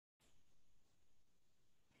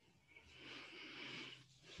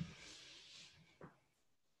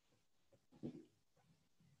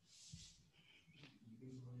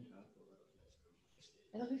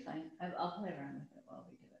fine. I'll play around with it while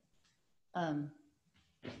we do it.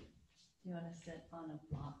 Do you want to sit on a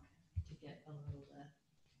block to get a little bit?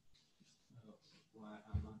 Why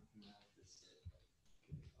I'm not gonna have to sit.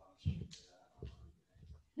 Give me option for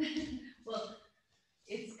that. Well,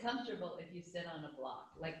 it's comfortable if you sit on a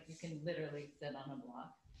block. Like you can literally sit on a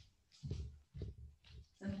block.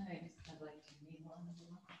 Sometimes I like to kneel on a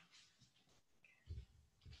block.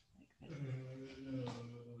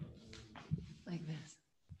 Like this.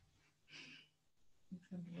 It's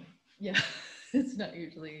comfortable. Yeah, it's not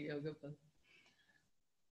usually a yoga pose.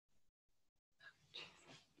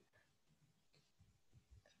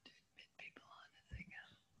 People on as I go.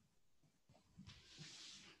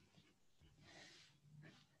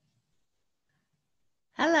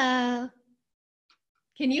 Hello.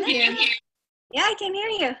 Can you hear me? Yeah, I can hear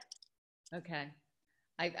you. Okay.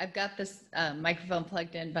 I've got this microphone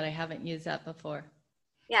plugged in, but I haven't used that before.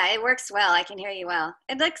 Yeah, it works well. I can hear you well.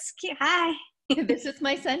 It looks cute. Hi. This is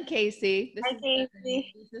my son, Casey. Hi,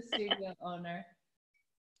 Casey. He's the studio owner.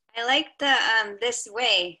 I like the this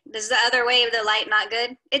way. Does the other way of the light not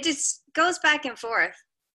good? It just goes back and forth.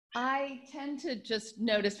 I tend to just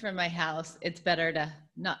notice from my house, it's better to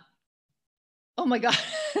not. Oh my God.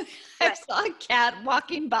 I saw a cat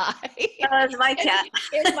walking by. That was my cat.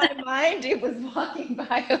 In my mind, it was walking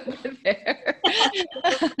by over there.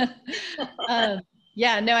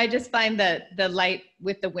 Yeah, no, I just find that the light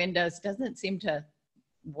with the windows doesn't seem to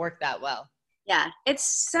work that well. Yeah,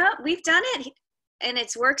 we've done it and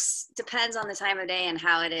it works, depends on the time of day and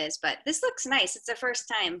how it is, but this looks nice. It's the first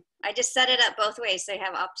time. I just set it up both ways so you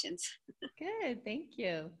have options. Good, thank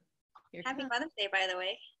you. Happy Mother's Day, by the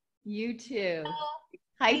way. You too. Hello.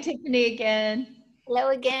 Hi, Tiffany again. Hello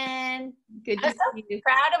again. Good to see you.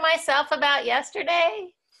 Proud of myself about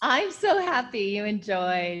yesterday. I'm so happy you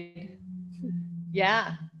enjoyed.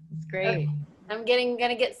 Yeah, it's great. I'm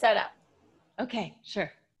gonna get set up. Okay,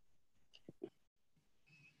 sure.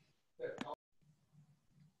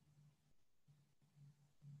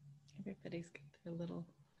 Everybody's got their little.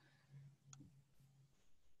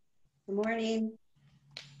 Good morning.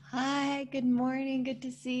 Hi, good morning. Good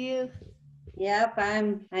to see you. Yep,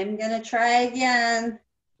 I'm gonna try again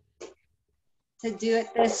to do it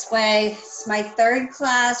this way. It's my third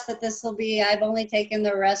class, but this will be, I've only taken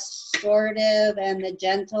the restorative and the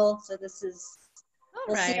gentle, so this is,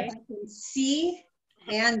 All see right. if I can see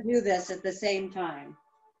and do this at the same time.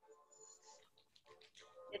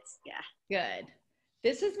 Good.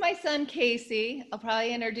 This is my son, Casey. I'll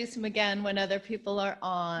probably introduce him again when other people are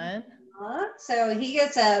on. So he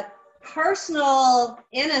gets a personal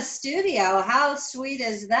in a studio. How sweet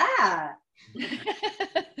is that?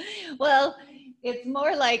 Well, it's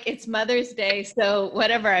more like it's Mother's Day, so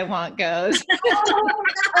whatever I want goes.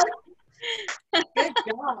 Good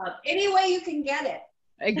job. Any way you can get it.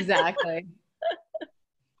 Exactly.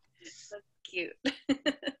 That's cute.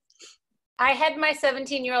 I had my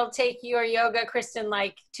 17-year-old take your yoga, Kristen,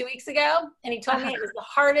 like 2 weeks ago, and he told me it was the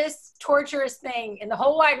hardest, torturous thing in the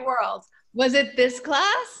whole wide world. Was it this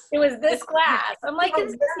class? It was this class. I'm like,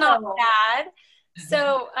 this is not bad.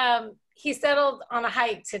 So he settled on a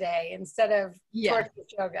hike today instead of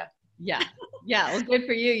torturous yoga. Yeah. Yeah. Well, good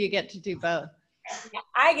for you. You get to do both. Yeah,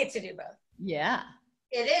 I get to do both. Yeah.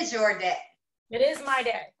 It is your day. It is my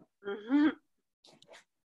day. Mm-hmm.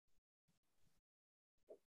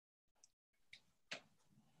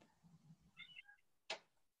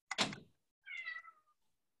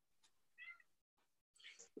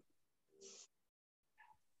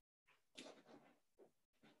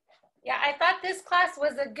 Yeah, I thought this class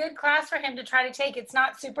was a good class for him to try to take. It's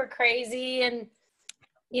not super crazy and,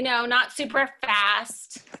 you know, not super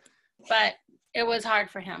fast, but it was hard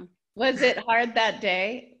for him. Was it hard that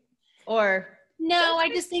day or? No, I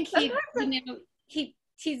just think he, you know, he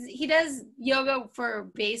does yoga for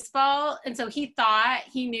baseball. And so he thought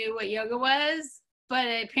he knew what yoga was, but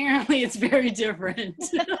apparently it's very different.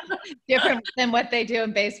 Different than what they do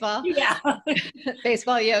in baseball? Yeah.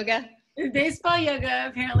 Baseball yoga? In baseball yoga,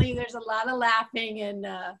 apparently there's a lot of laughing and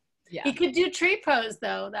he could do tree pose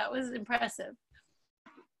though. That was impressive.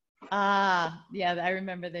 Yeah, I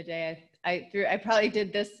remember the day I probably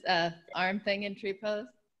did this arm thing in tree pose.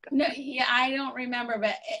 No, yeah, I don't remember,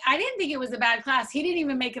 but I didn't think it was a bad class. He didn't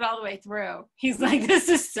even make it all the way through. He's like, this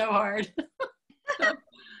is so hard.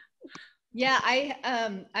 Yeah,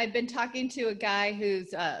 I've been talking to a guy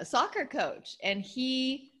who's a soccer coach, and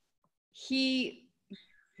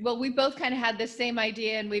well, we both kind of had the same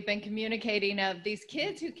idea, and we've been communicating of these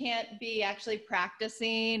kids who can't be actually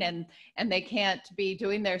practicing and they can't be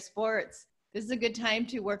doing their sports. This is a good time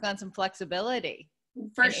to work on some flexibility.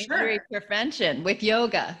 For and sure. Injury prevention with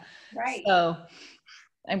yoga. Right. So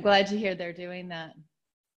I'm glad to hear they're doing that.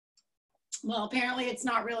 Well, apparently it's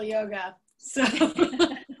not real yoga. So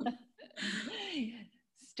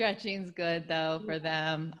Stretching's good though for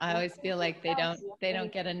them. I always feel like they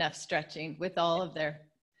don't get enough stretching with all of their,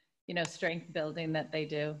 strength building that they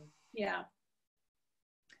do. yeah.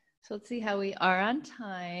 So let's see how we are on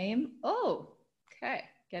time. Oh, okay,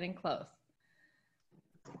 getting close.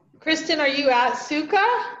 Kristen, are you at Suka?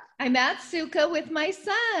 I'm at Suka with my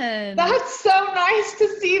son. That's so nice to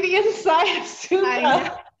see the inside of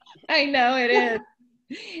Suka. I know it is.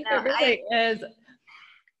 It really is.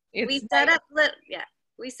 We set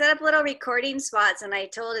up little recording spots, and I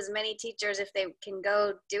told as many teachers if they can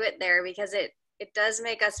go do it there, because it does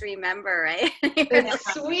make us remember, right?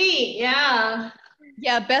 It's sweet, yeah.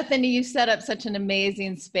 Yeah, Bethany, you set up such an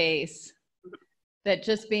amazing space that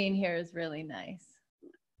just being here is really nice.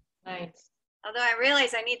 Nice. Although I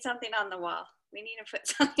realize I need something on the wall. We need to put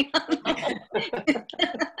something on the wall.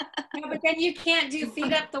 Yeah, but then you can't do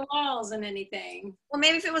feet up the walls and anything. Well,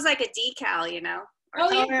 maybe if it was like a decal,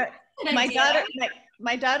 Oh, yeah. Or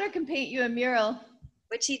my daughter can paint you a mural.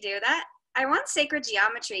 Would she do that? I want sacred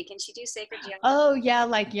geometry. Can she do sacred geometry? Oh yeah,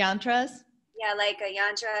 like yantras. Yeah, like a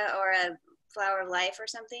yantra or a flower of life or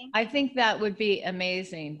something. I think that would be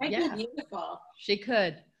amazing. That'd be beautiful. She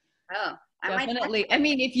could. Oh, Definitely. I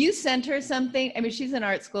mean, if you sent her something, I mean, she's in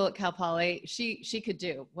art school at Cal Poly. She could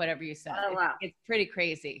do whatever you said. Oh, wow. It's pretty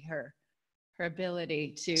crazy, her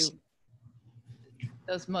ability to,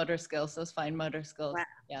 those motor skills, those fine motor skills. Wow.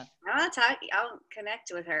 Yeah. I'll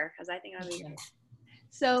connect with her, because I think that'll be good.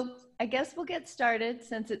 So I guess we'll get started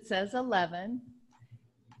since it says 11.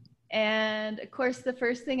 And of course, the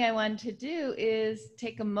first thing I wanted to do is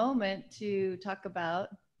take a moment to talk about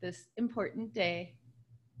this important day.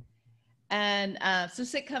 And so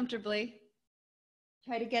sit comfortably.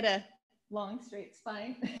 Try to get a long, straight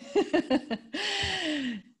spine.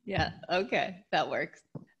 Yeah, okay, that works.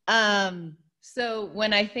 So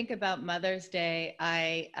when I think about Mother's Day,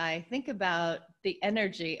 I think about the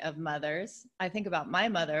energy of mothers. I think about my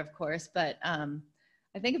mother, of course, but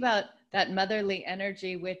I think about that motherly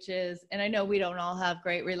energy, which is, and I know we don't all have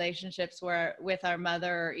great relationships with our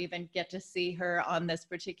mother, or even get to see her on this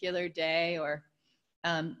particular day, or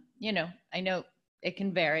I know it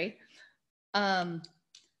can vary.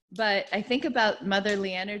 But I think about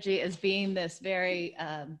motherly energy as being this very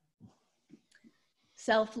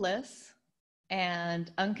selfless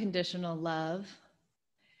and unconditional love.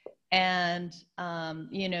 And, I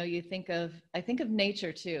think of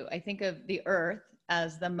nature too. I think of the earth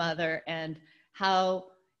as the mother, and how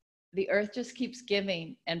the earth just keeps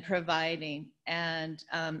giving and providing. And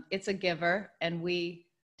it's a giver, and we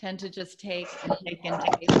tend to just take and take and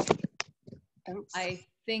take. Oops. I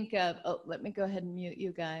think of, let me go ahead and mute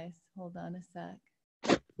you guys. Hold on a sec.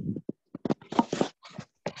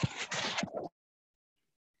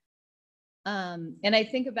 And I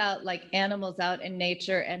think about like animals out in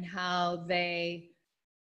nature and how they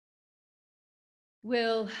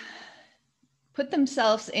will put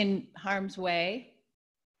themselves in harm's way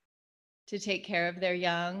to take care of their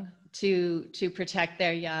young, to protect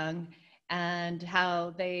their young, and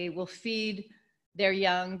how they will feed their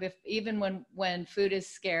young even when food is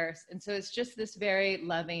scarce. And so it's just this very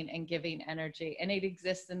loving and giving energy, and it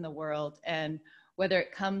exists in the world. And whether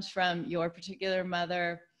it comes from your particular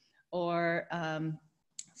mother or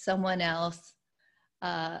someone else,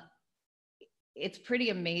 it's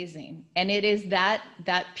pretty amazing. And it is that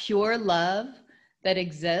pure love that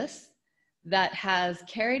exists that has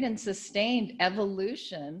carried and sustained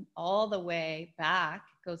evolution all the way back,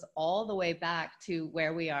 goes all the way back to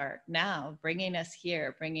where we are now, bringing us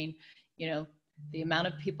here, bringing, the amount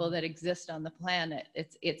of people that exist on the planet.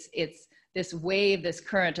 It's this wave, this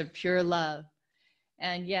current of pure love.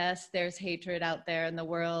 And yes, there's hatred out there in the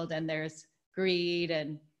world, and there's greed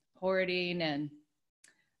and hoarding,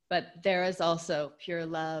 but there is also pure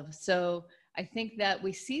love. So I think that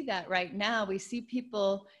we see that right now. We see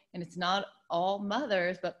people, and it's not all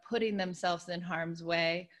mothers, but putting themselves in harm's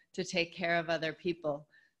way to take care of other people.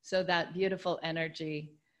 So that beautiful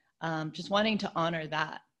energy, just wanting to honor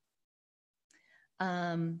that.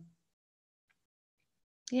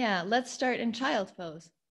 Yeah, let's start in child's pose.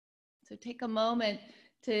 So take a moment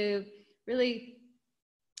to really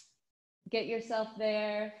get yourself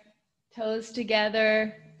there, toes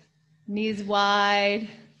together, knees wide,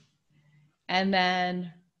 and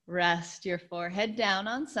then rest your forehead down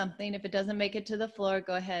on something. If it doesn't make it to the floor,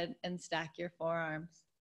 go ahead and stack your forearms.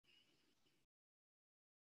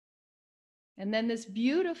 And then this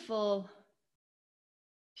beautiful,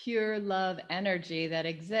 pure love energy that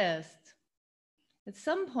exists, at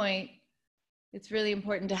some point, it's really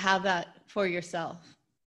important to have that for yourself.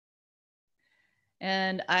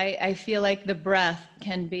 And I feel like the breath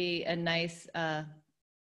can be a nice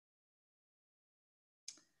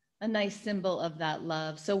symbol of that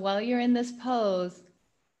love. So while you're in this pose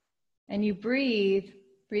and you breathe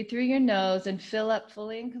through your nose and fill up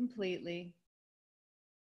fully and completely.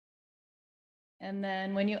 And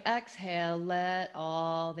then when you exhale, let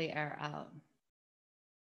all the air out.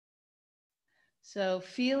 So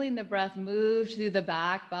feeling the breath move through the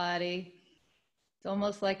back body. It's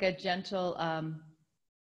almost like a gentle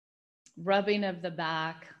rubbing of the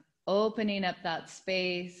back, opening up that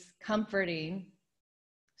space, comforting,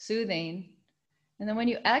 soothing. And then when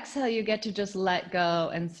you exhale, you get to just let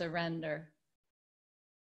go and surrender.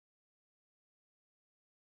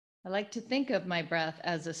 I like to think of my breath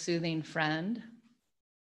as a soothing friend.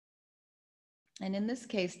 And in this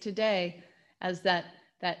case today, as that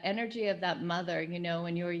energy of that mother, you know,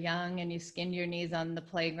 when you were young and you skinned your knees on the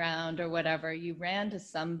playground or whatever, you ran to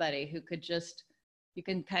somebody who could just, you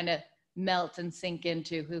can kind of melt and sink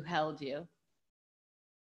into, who held you.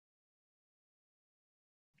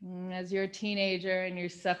 As you're a teenager and you're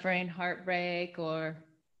suffering heartbreak or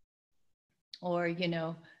you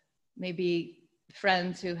know, maybe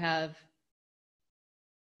friends who have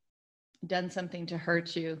done something to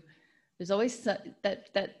hurt you, there's always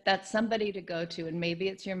that somebody to go to, and maybe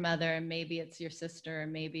it's your mother, and maybe it's your sister,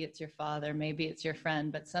 and maybe it's your father, maybe it's your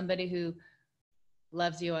friend, but somebody who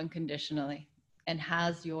loves you unconditionally and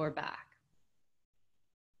has your back.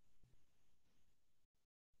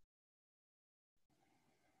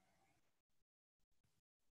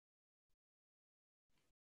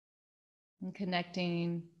 And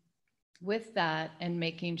connecting with that and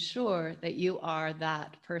making sure that you are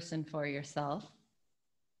that person for yourself.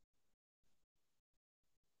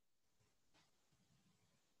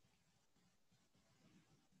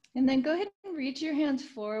 And then go ahead and reach your hands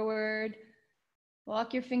forward,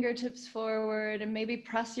 walk your fingertips forward, and maybe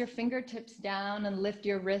press your fingertips down and lift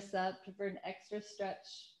your wrists up for an extra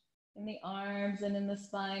stretch in the arms and in the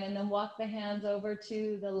spine, and then walk the hands over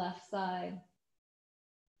to the left side.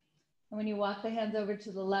 And when you walk the hands over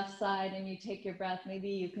to the left side and you take your breath, maybe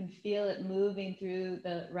you can feel it moving through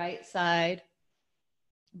the right side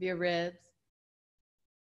of your ribs.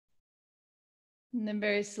 And then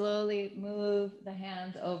very slowly move the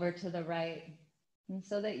hands over to the right. And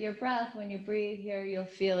so that your breath, when you breathe here, you'll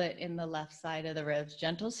feel it in the left side of the ribs.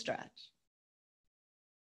 Gentle stretch.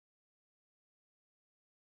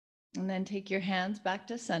 And then take your hands back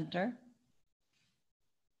to center.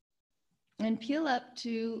 And peel up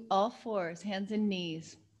to all fours, hands and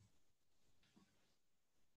knees.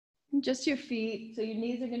 And just your feet. So your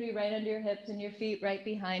knees are going to be right under your hips and your feet right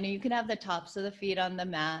behind you. You can have the tops of the feet on the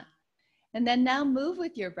mat. And then now move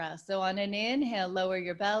with your breath. So on an inhale, lower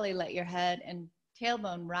your belly, let your head and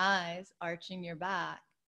tailbone rise, arching your back.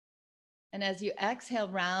 And as you exhale,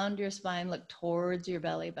 round your spine, look towards your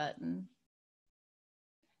belly button.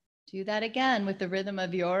 Do that again with the rhythm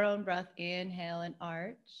of your own breath. Inhale and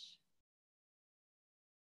arch.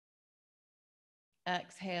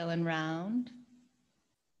 Exhale and round.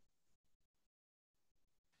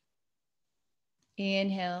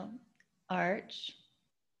 Inhale, arch.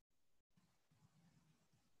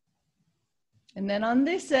 And then on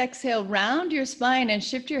this exhale, round your spine and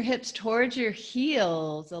shift your hips towards your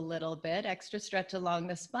heels a little bit, extra stretch along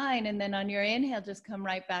the spine. And then on your inhale, just come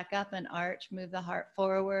right back up and arch, move the heart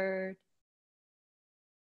forward.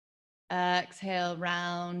 Exhale,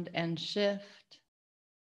 round and shift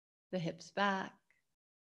the hips back.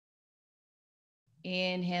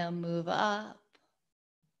 Inhale, move up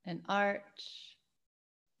and arch.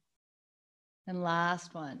 And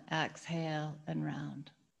last one, exhale and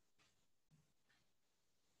round.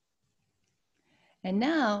 And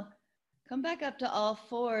now, come back up to all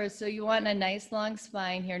fours. So you want a nice long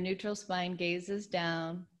spine here, neutral spine, gazes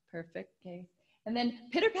down. Perfect, okay. And then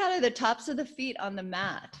pitter-patter the tops of the feet on the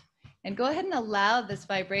mat. And go ahead and allow this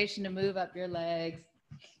vibration to move up your legs,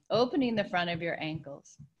 opening the front of your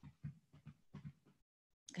ankles.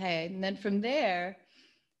 Okay, and then from there,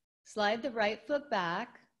 slide the right foot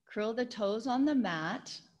back, curl the toes on the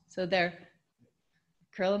mat. So they're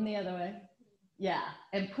curling the other way. Yeah,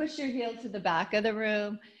 and push your heel to the back of the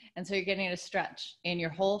room. And so you're getting a stretch in your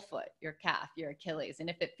whole foot, your calf, your Achilles. And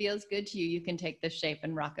if it feels good to you, you can take this shape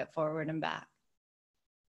and rock it forward and back.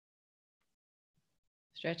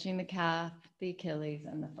 Stretching the calf, the Achilles,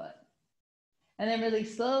 and the foot. And then really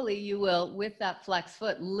slowly, you will, with that flexed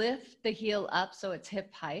foot, lift the heel up so it's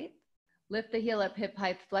hip height. Lift the heel up hip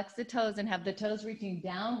height, flex the toes, and have the toes reaching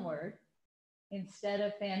downward instead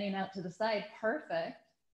of fanning out to the side. Perfect.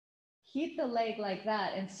 Keep the leg like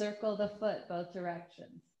that and circle the foot both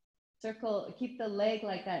directions. Circle, keep the leg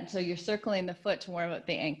like that until you're circling the foot to warm up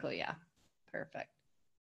the ankle. Yeah, perfect.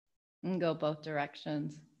 And go both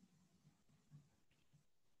directions.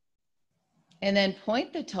 And then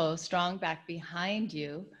point the toe strong back behind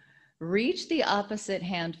you. Reach the opposite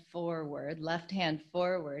hand forward, left hand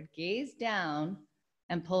forward, gaze down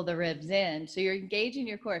and pull the ribs in. So you're engaging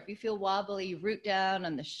your core. If you feel wobbly, you root down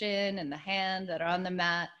on the shin and the hand that are on the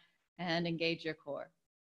mat and engage your core.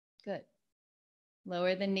 Good.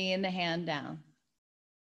 Lower the knee and the hand down.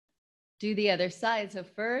 Do the other side. So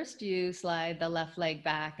first you slide the left leg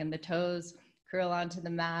back and the toes curl onto the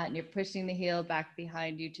mat and you're pushing the heel back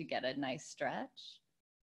behind you to get a nice stretch.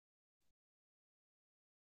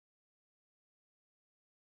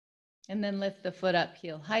 And then lift the foot up,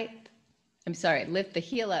 heel height. Lift the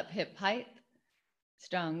heel up, hip height.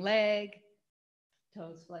 Strong leg.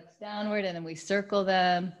 Toes flex downward and then we circle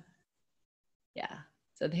them. Yeah,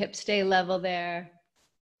 so the hips stay level there.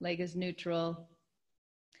 Leg is neutral.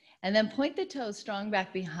 And then point the toes strong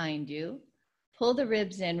back behind you. Pull the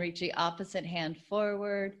ribs in, reach the opposite hand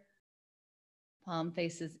forward. Palm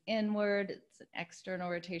faces inward. It's an external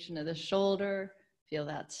rotation of the shoulder. Feel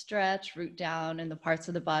that stretch. Root down in the parts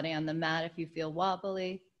of the body on the mat if you feel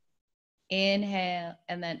wobbly. Inhale,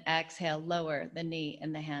 and then exhale, lower the knee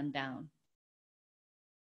and the hand down.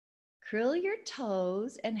 Curl your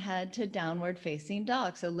toes and head to downward facing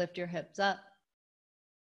dog. So lift your hips up.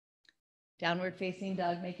 Downward facing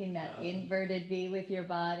dog, making that inverted V with your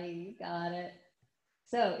body. You got it.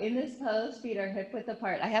 So in this pose, feet are hip width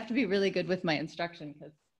apart. I have to be really good with my instruction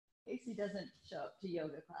because Casey doesn't show up to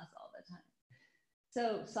yoga class all the time.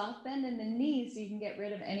 So soft bend in the knees so you can get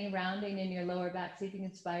rid of any rounding in your lower back. See if you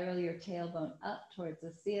can spiral your tailbone up towards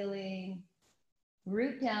the ceiling.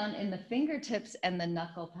 Root down in the fingertips and the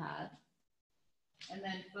knuckle pad. And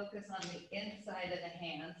then focus on the inside of the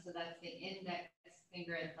hand. So that's the index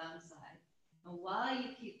finger and thumb side. And while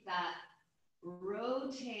you keep that,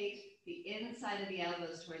 rotate the inside of the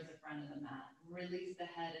elbows towards the front of the mat. Release the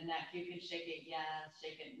head and neck. You can shake it yes,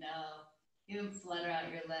 shake it no. Even flutter out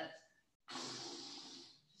your lips.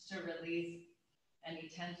 Just to release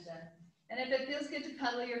any tension. And if it feels good to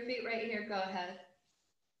pedal your feet right here, go ahead.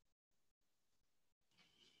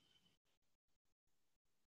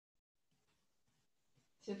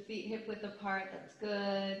 So feet hip width apart, that's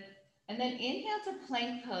good. And then inhale to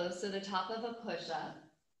plank pose, so the top of a push-up.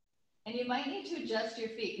 And you might need to adjust your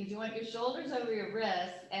feet because you want your shoulders over your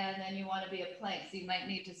wrists and then you want to be a plank. So you might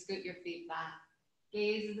need to scoot your feet back.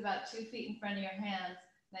 Gaze is about 2 feet in front of your hands.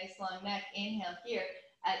 Nice long neck. Inhale here.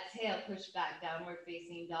 Exhale, push back, downward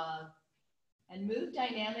facing dog. And move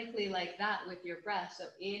dynamically like that with your breath. So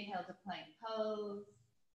inhale to plank pose.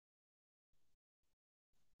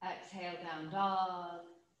 Exhale, down dog.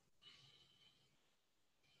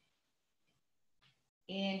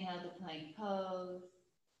 Inhale to plank pose.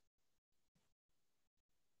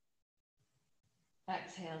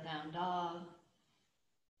 Exhale, down dog.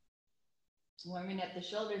 Warming up the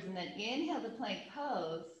shoulders and then inhale to plank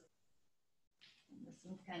pose. And this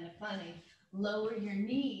one's kind of funny. Lower your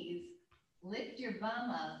knees, lift your bum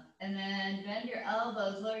up, and then bend your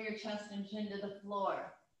elbows, lower your chest and chin to the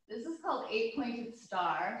floor. This is called 8-pointed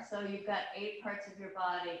star. So you've got 8 parts of your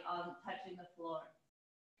body on touching the floor.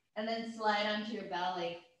 And then slide onto your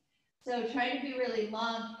belly. So try to be really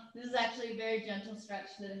long. This is actually a very gentle stretch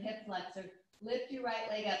to the hip flexor. Lift your right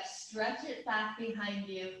leg up, stretch it back behind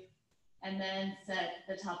you, and then set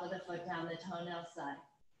the top of the foot down the toenail side.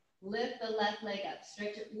 Lift the left leg up,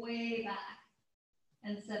 stretch it way back,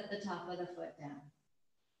 and set the top of the foot down.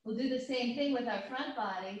 We'll do the same thing with our front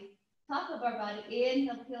body. Top of our body,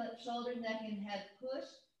 inhale, peel up shoulders, neck, and head. Push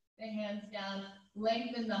the hands down,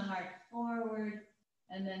 lengthen the heart forward,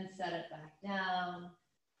 and then set it back down.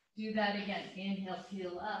 Do that again. Inhale,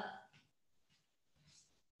 peel up.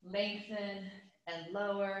 Lengthen and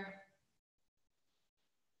lower.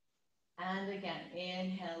 And again,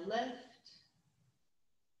 inhale, lift.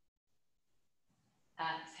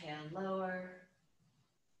 Exhale, lower.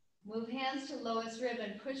 Move hands to lowest rib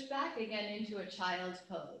and push back again into a child's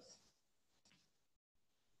pose.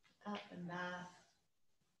 Up and back.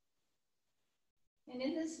 And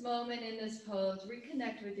in this moment, in this pose,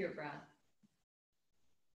 reconnect with your breath.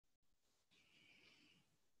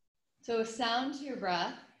 So sound to your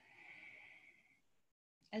breath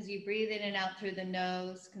as you breathe in and out through the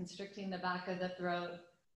nose, constricting the back of the throat.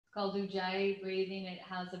 It's called Ujjayi breathing. It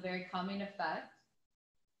has a very calming effect.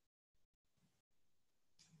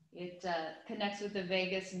 It connects with the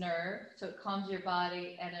vagus nerve, so it calms your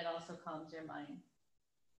body and it also calms your mind.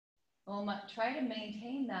 We'll try to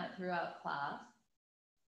maintain that throughout class.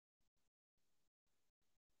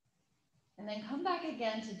 And then come back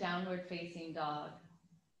again to downward facing dog.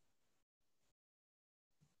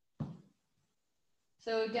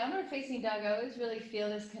 So downward facing dog, I always really feel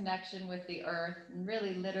this connection with the earth and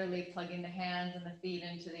really literally plugging the hands and the feet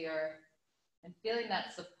into the earth and feeling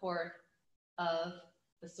that support of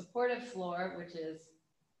the supportive floor, which is,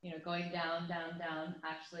 going down, down, down,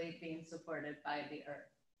 actually being supported by the earth.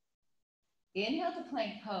 Inhale to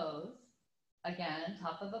plank pose. Again,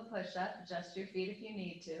 top of a push-up, adjust your feet if you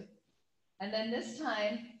need to. And then this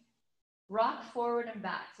time, rock forward and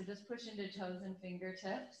back. So just push into toes and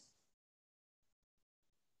fingertips.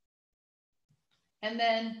 And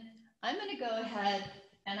then I'm going to go ahead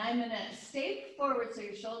and I'm going to stay forward so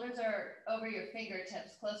your shoulders are over your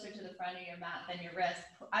fingertips, closer to the front of your mat than your wrist.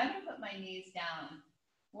 I'm going to put my knees down,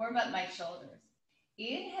 warm up my shoulders.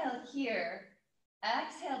 Inhale here.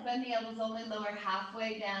 Exhale, bend the elbows only, lower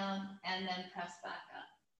halfway down, and then press back up.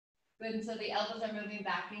 Good, and so the elbows are moving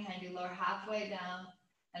back behind you. Lower halfway down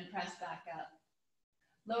and press back up.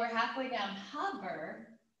 Lower halfway down, hover.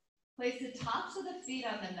 Place the tops of the feet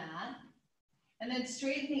on the mat. And then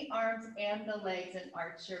straighten the arms and the legs and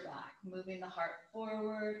arch your back, moving the heart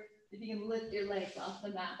forward. If you can lift your legs off the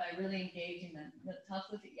mat by really engaging them. The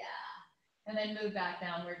tops of the feet, yeah. And then move back,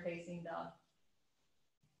 downward facing dog.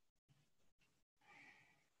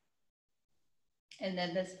 And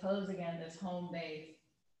then this pose again, this home base.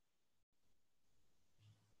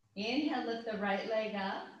 Inhale, lift the right leg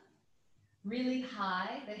up, really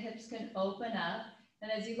high. The hips can open up.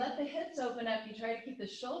 And as you let the hips open up, you try to keep the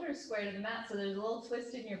shoulders square to the mat. So there's a little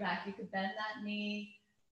twist in your back. You could bend that knee,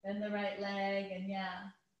 bend the right leg, and yeah.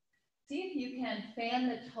 See if you can fan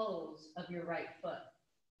the toes of your right foot.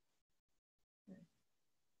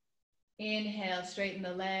 Inhale, straighten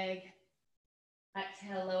the leg.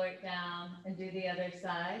 Exhale, lower it down and do the other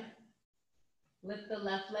side. Lift the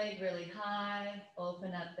left leg really high,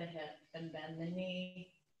 open up the hip and bend the knee.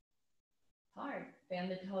 Hard, fan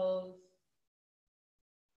the toes.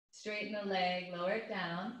 Straighten the leg, lower it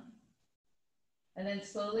down. And then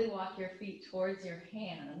slowly walk your feet towards your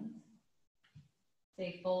hands.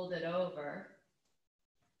 Stay folded over.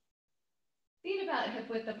 Feet about hip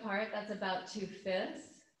width apart, that's about 2 fists.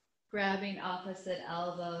 Grabbing opposite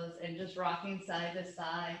elbows and just rocking side to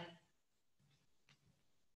side.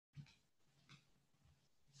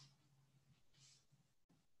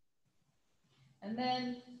 And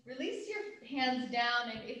then release your hands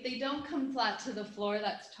down, and if they don't come flat to the floor,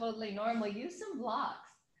 that's totally normal. Use some blocks.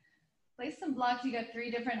 Place some blocks. You got 3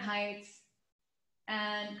 different heights.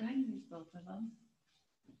 And go ahead and use both of them.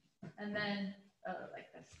 And then,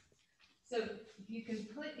 like this. So if you can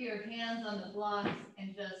put your hands on the blocks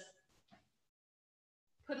and just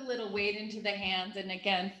put a little weight into the hands, and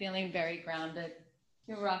again, feeling very grounded.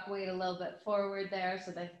 You can rock weight a little bit forward there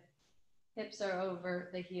so the hips are over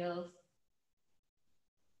the heels.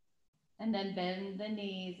 And then bend the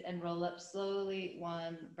knees and roll up slowly,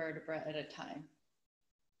 1 vertebra at a time.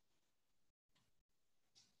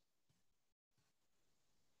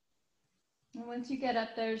 And once you get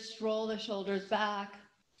up there, just roll the shoulders back.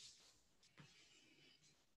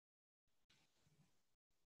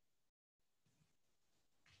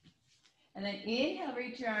 And then inhale,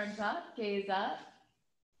 reach your arms up, gaze up.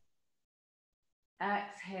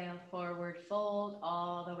 Exhale, forward fold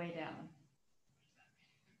all the way down.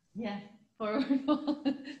 Yeah, forward fold,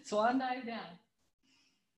 swan dive down.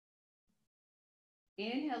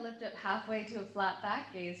 Inhale, lift up halfway to a flat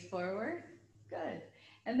back, gaze forward. Good.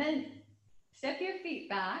 And then step your feet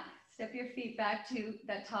back. Step your feet back to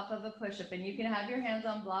that top of a push-up. And you can have your hands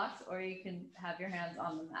on blocks or you can have your hands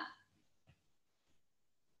on the mat.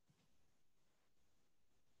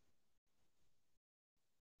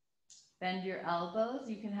 Bend your elbows.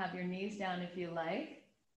 You can have your knees down if you like.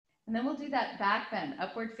 And then we'll do that back bend,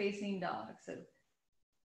 upward facing dog. So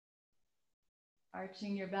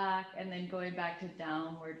arching your back and then going back to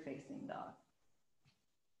downward facing dog.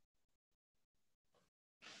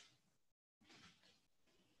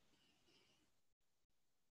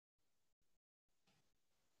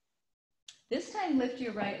 This time, lift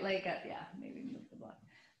your right leg up. Yeah, maybe move the block.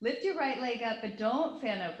 Lift your right leg up, but don't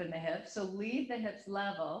fan open the hips. So leave the hips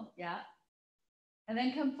level, yeah. And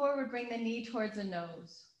then come forward, bring the knee towards the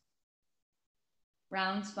nose.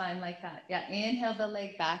 Round spine like that. Yeah, inhale the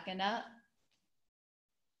leg back and up.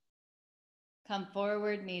 Come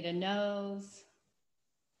forward, knee to nose.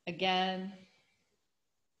 Again.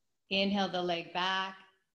 Inhale the leg back.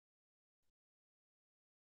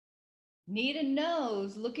 Knee to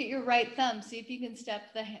nose, look at your right thumb. See if you can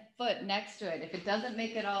step the foot next to it. If it doesn't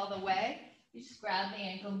make it all the way, you just grab the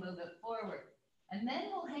ankle, move it forward. And then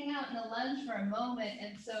we'll hang out in a lunge for a moment.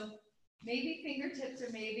 And so maybe fingertips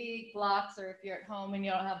or maybe blocks, or if you're at home and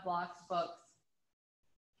you don't have blocks, books.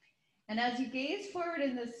 And as you gaze forward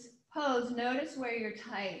in this pose, notice where you're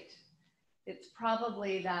tight. It's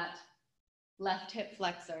probably that left hip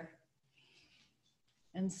flexor.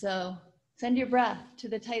 And so send your breath to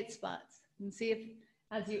the tight spots and see if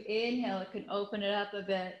as you inhale, it can open it up a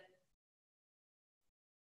bit.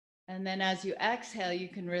 And then as you exhale, you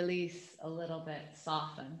can release a little bit,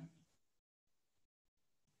 soften.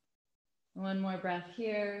 One more breath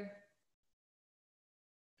here.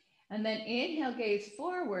 And then inhale, gaze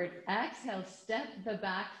forward. Exhale, step the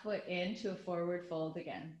back foot into a forward fold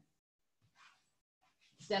again.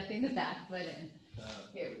 Stepping the back foot in.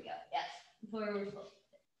 Here we go. Yes, forward fold.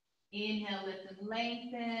 Inhale, lift and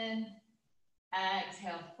lengthen.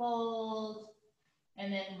 Exhale, fold.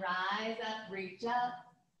 And then rise up, reach up.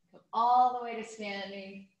 Come all the way to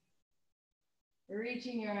standing.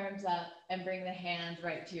 Reaching your arms up and bring the hands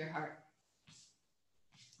right to your heart.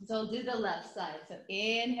 So we'll do the left side. So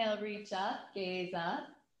inhale, reach up, gaze up.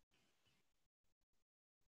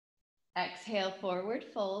 Exhale, forward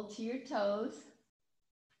fold to your toes.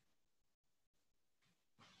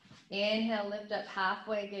 Inhale, lift up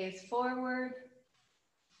halfway, gaze forward.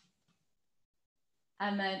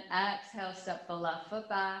 And then exhale, step the left foot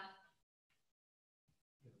back.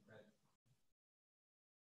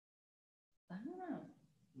 I don't know.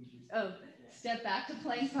 Oh, step back to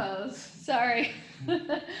plank pose. Sorry.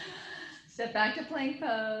 Step back to plank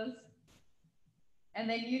pose. And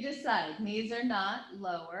then you decide, knees are not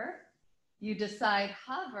lower. You decide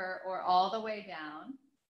hover or all the way down.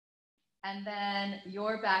 And then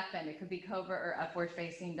your back bend, it could be cobra or upward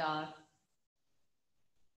facing dog.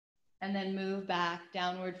 And then move back,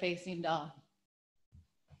 downward facing dog.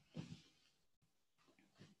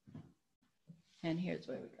 And here's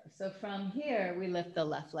where we go. So from here, we lift the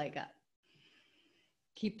left leg up.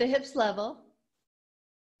 Keep the hips level.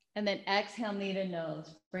 And then exhale, knee to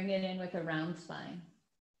nose. Bring it in with a round spine.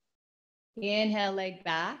 Inhale, leg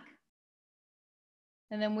back.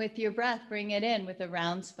 And then with your breath, bring it in with a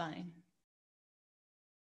round spine.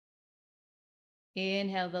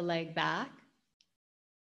 Inhale the leg back.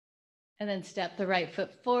 And then step the right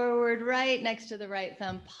foot forward, right next to the right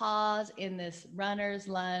thumb. Pause in this runner's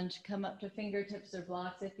lunge. Come up to fingertips or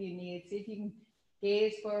blocks if you need. See if you can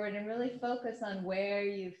gaze forward and really focus on where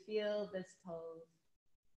you feel this pose.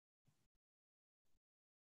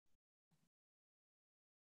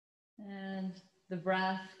 And the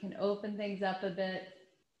breath can open things up a bit,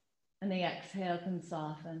 and the exhale can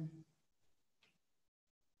soften.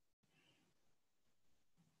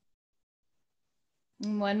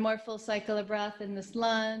 And one more full cycle of breath in this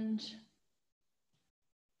lunge.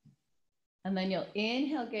 And then you'll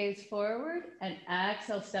inhale, gaze forward, and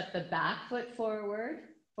exhale, step the back foot forward,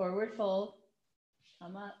 forward fold,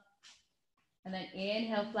 come up. And then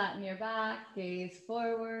inhale, flatten your back, gaze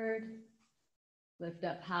forward, lift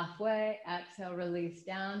up halfway, exhale, release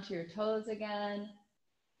down to your toes again.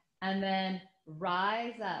 And then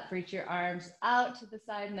rise up, reach your arms out to the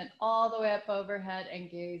side and then all the way up overhead and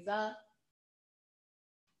gaze up.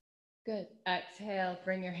 Good. Exhale,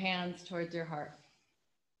 bring your hands towards your heart.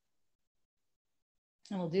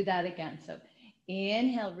 And we'll do that again. So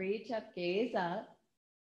inhale, reach up, gaze up.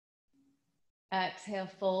 Exhale,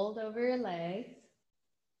 fold over your legs.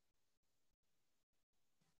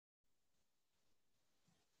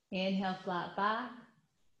 Inhale, flat back.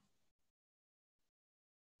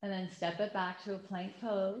 And then step it back to a plank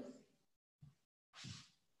pose.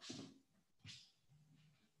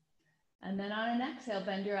 And then on an exhale,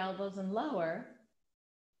 bend your elbows and lower.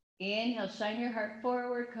 Inhale, shine your heart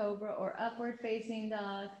forward, cobra or upward facing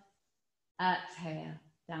dog. Exhale,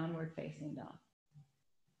 downward facing dog.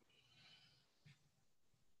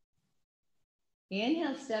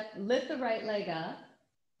 Inhale, lift the right leg up.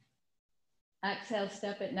 Exhale,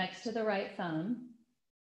 step it next to the right thumb.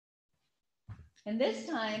 And this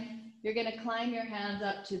time, you're going to climb your hands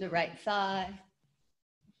up to the right thigh.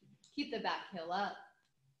 Keep the back heel up.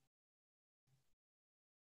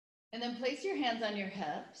 And then place your hands on your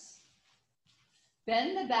hips.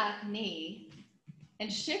 Bend the back knee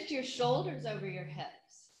and shift your shoulders over your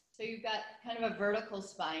hips. So you've got kind of a vertical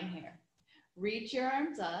spine here. Reach your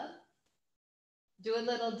arms up. Do a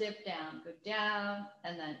little dip down. Go down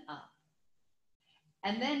and then up.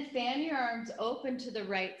 And then fan your arms open to the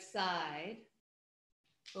right side.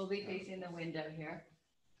 We'll be facing the window here.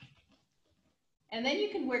 And then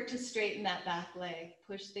you can work to straighten that back leg.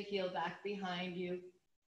 Push the heel back behind you.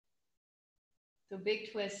 So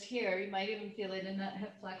big twist here. You might even feel it in that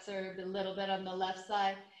hip flexor a little bit on the left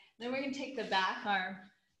side. Then we're going to take the back arm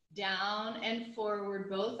Down and forward,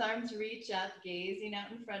 both arms reach up, gazing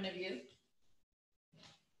out in front of you.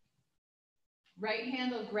 Right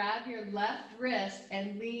hand will grab your left wrist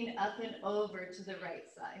and lean up and over to the right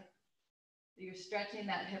side. So you're stretching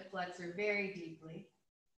that hip flexor very deeply.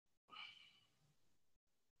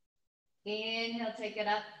 Inhale, take it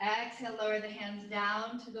up. Exhale, lower the hands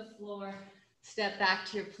down to the floor. Step back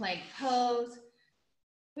to your plank pose.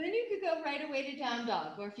 Then you could go right away to down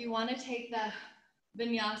dog, or if you want to take the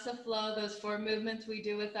vinyasa flow, those 4 movements we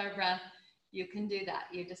do with our breath, you can do that.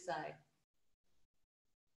 You decide.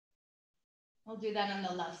 We'll do that on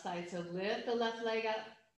the left side. So lift the left leg up.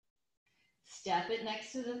 Step it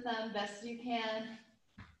next to the thumb best you can.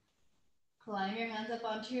 Climb your hands up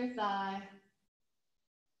onto your thigh.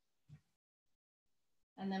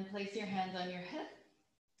 And then place your hands on your hip.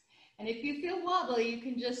 And if you feel wobbly, you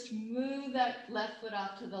can just move that left foot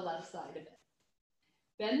off to the left side of it.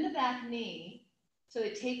 Bend the back knee so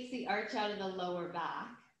it takes the arch out of the lower back.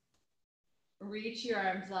 Reach your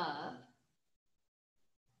arms up.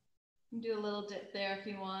 Do a little dip there if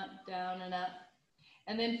you want, down and up.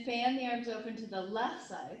 And then fan the arms open to the left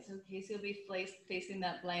side, so in case you'll be facing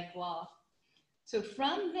that blank wall. So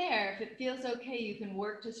from there, if it feels okay, you can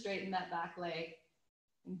work to straighten that back leg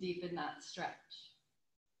and deepen that stretch.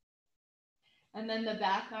 And then the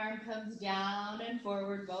back arm comes down and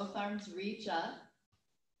forward, both arms reach up.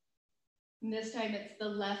 And this time it's the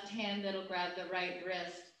left hand that'll grab the right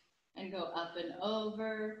wrist and go up and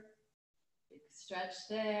over. Big stretch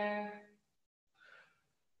there.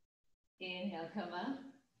 Inhale, come up.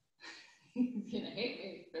 You're gonna hate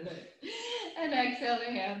me for this. And exhale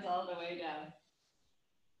the hands all the way down.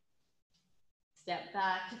 Step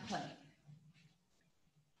back to plank.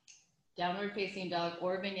 Downward facing dog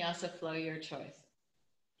or vinyasa flow, your choice.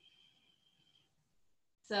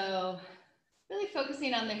 So really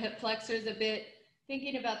focusing on the hip flexors a bit,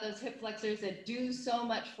 thinking about those hip flexors that do so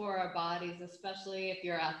much for our bodies, especially if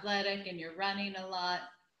you're athletic and you're running a lot.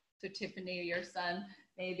 So Tiffany, your son,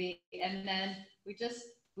 maybe. And then we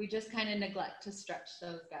just kind of neglect to stretch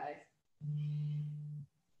those guys.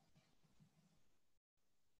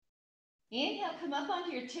 Inhale, come up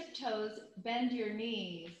onto your tiptoes, bend your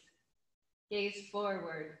knees. Gaze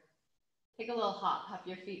forward. Take a little hop. Hop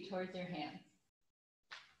your feet towards your hands.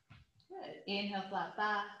 Good. Inhale, flat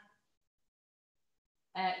back.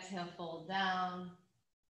 Exhale, fold down.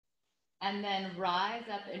 And then rise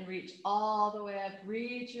up and reach all the way up.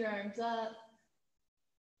 Reach your arms up.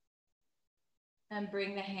 And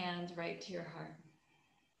bring the hands right to your heart.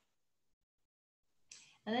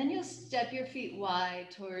 And then you'll step your feet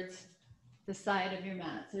wide towards the side of your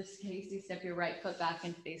mat. So just in case you step your right foot back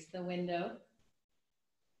and face the window.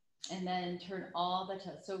 And then turn all the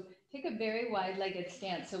toes. So take a very wide-legged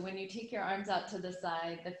stance. So when you take your arms out to the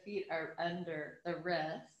side, the feet are under the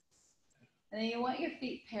wrists. And then you want your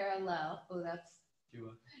feet parallel. Oh, that's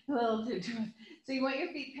a little too much. So you want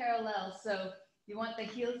your feet parallel. So you want the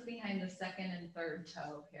heels behind the second and third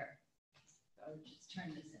toe here. So just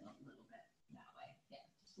turn this in a little bit that way. Yeah,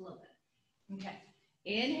 just a little bit. Okay.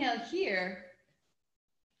 Inhale here.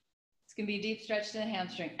 It's going to be a deep stretch to the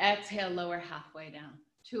hamstring. Exhale, lower halfway down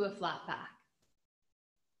to a flat back.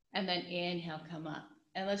 And then inhale, come up.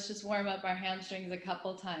 And let's just warm up our hamstrings a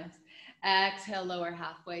couple times. Exhale, lower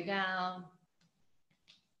halfway down.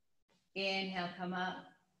 Inhale, come up.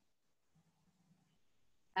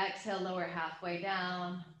 Exhale, lower halfway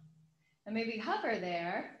down. And maybe hover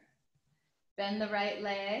there. Bend the right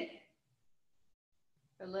leg.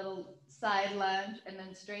 A little side lunge and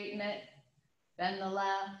then straighten it. Bend the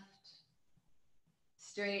left.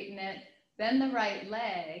 Straighten it. Bend the right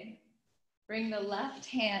leg. Bring the left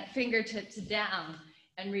hand, fingertips down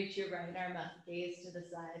and reach your right arm up. Gaze to the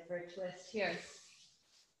side for a twist here.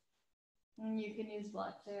 And you can use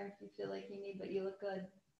blocks there if you feel like you need, but you look good.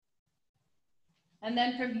 And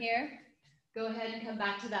then from here, go ahead and come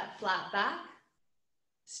back to that flat back.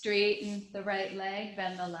 Straighten the right leg,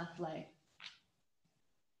 bend the left leg.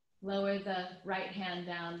 Lower the right hand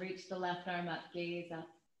down, reach the left arm up, gaze up.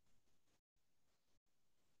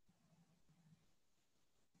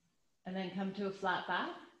 And then come to a flat back.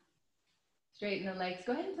 Straighten the legs.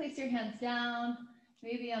 Go ahead and place your hands down,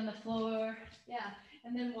 maybe on the floor. Yeah,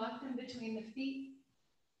 and then walk them between the feet.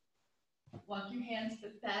 Walk your hands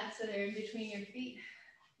back so they're in between your feet.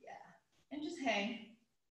 Yeah, and just hang.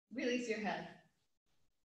 Release your head.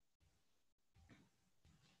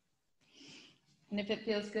 And if it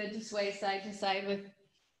feels good to sway side to side with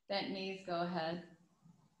bent knees, go ahead.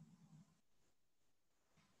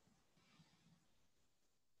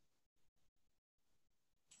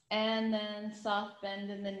 And then soft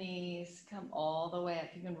bend in the knees, come all the way up.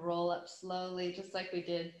 You can roll up up slowly, just like we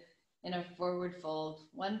did in a forward fold,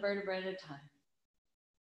 one vertebra at a time.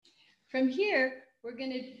 From here, we're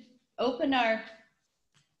going to open our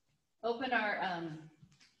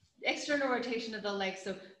external rotation of the leg.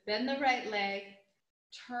 So bend the right leg,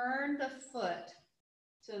 turn the foot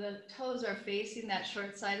so the toes are facing that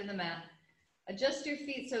short side of the mat. Adjust your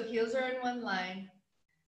feet so heels are in one line.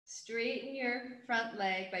 Straighten your front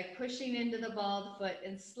leg by pushing into the ball of the foot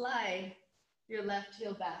and slide your left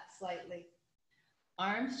heel back slightly.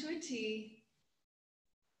 Arms to a T.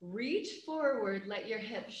 Reach forward, let your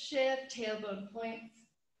hips shift, tailbone points,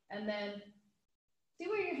 and then see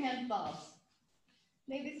where your hand falls.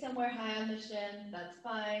 Maybe somewhere high on the shin, that's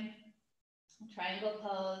fine. Triangle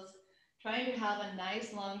pose, trying to have a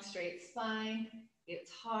nice long straight spine.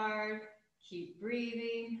 It's hard, keep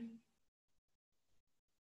breathing.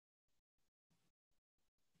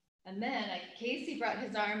 And then Casey brought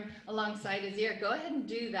his arm alongside his ear. Go ahead and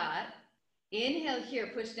do that. Inhale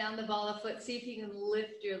here, push down the ball of foot. See if you can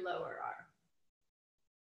lift your lower arm.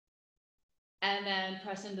 And then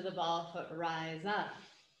press into the ball of foot, rise up.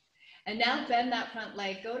 And now bend that front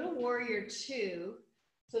leg. Go to warrior two.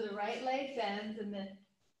 So the right leg bends and the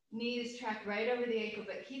knees track right over the ankle,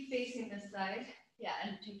 but keep facing this side. Yeah,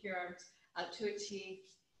 and take your arms out to a T.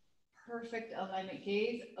 Perfect alignment.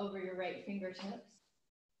 Gaze over your right fingertips.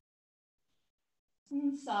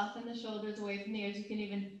 And soften the shoulders away from the ears. You can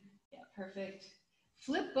even, yeah, perfect.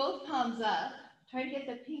 Flip both palms up. Try to get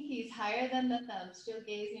the pinkies higher than the thumbs, still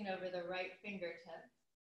gazing over the right fingertip.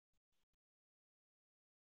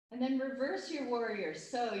 And then reverse your warrior.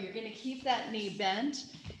 So you're going to keep that knee bent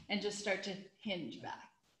and just start to hinge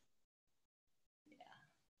back.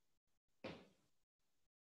 Yeah.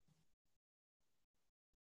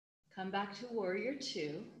 Come back to warrior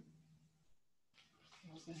two.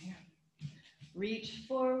 Here. Reach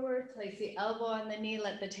forward, place the elbow on the knee,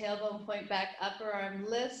 let the tailbone point back, upper arm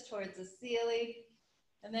lifts towards the ceiling,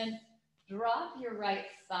 and then drop your right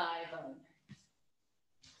thigh bone.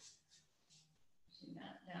 Pushing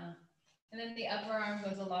that down. And then the upper arm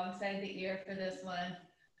goes alongside the ear for this one.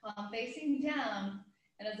 Palm facing down,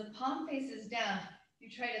 and as the palm faces down, you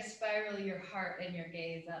try to spiral your heart and your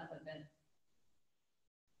gaze up a bit.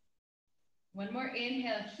 One more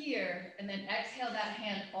inhale here, and then exhale that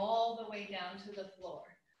hand all the way down to the floor.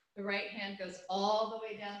 The right hand goes all the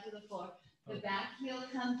way down to the floor. The back heel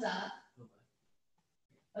comes up.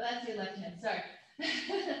 Oh, that's your left hand, sorry.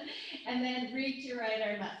 And then reach your right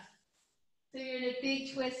arm up. So you're in a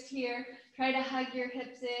big twist here. Try to hug your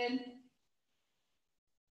hips in.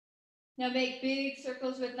 Now make big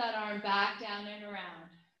circles with that arm, back, down, and around.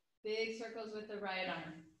 Big circles with the right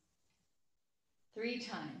arm. 3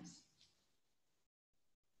 times.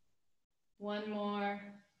 One more.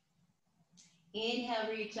 Inhale,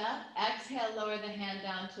 reach up. Exhale, lower the hand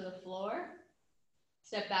down to the floor.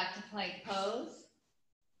 Step back to plank pose.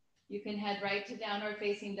 You can head right to downward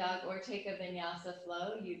facing dog or take a vinyasa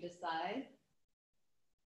flow. You decide.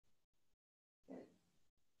 Good.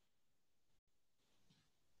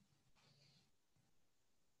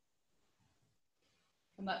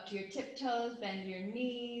 Come up to your tiptoes, bend your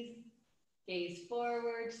knees. Gaze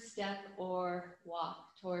forward, step or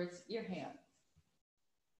walk towards your hands.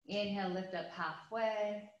 Inhale, lift up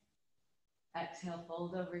halfway. Exhale,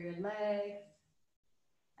 fold over your legs.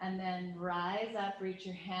 And then rise up, reach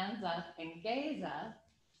your hands up and gaze up.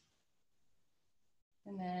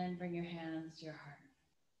 And then bring your hands to your heart.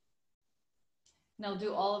 And I'll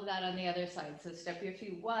do all of that on the other side. So step your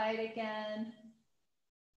feet wide again.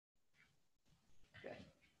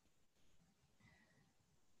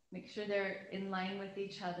 Make sure they're in line with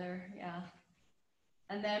each other, yeah.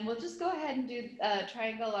 And then we'll just go ahead and do a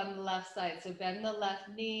triangle on the left side. So bend the left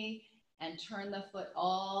knee and turn the foot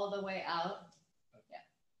all the way out. Yeah.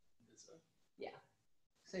 Yeah.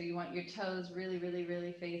 So you want your toes really, really,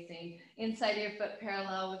 really facing inside of your foot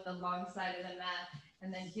parallel with the long side of the mat.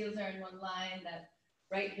 And then heels are in one line. That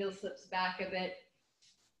right heel slips back a bit.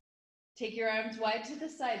 Take your arms wide to the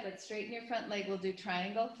side, but straighten your front leg. We'll do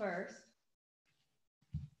triangle first.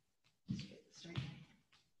 Straight.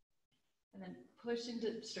 And then push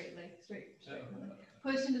into straight leg, straight leg.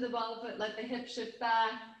 Push into the ball of foot, let the hips shift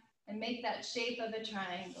back and make that shape of a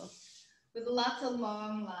triangle with lots of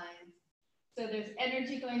long lines. So there's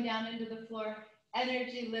energy going down into the floor,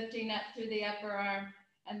 energy lifting up through the upper arm,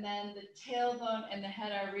 and then the tailbone and the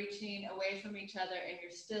head are reaching away from each other and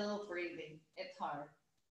you're still breathing. It's hard.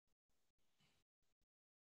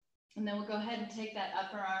 And then we'll go ahead and take that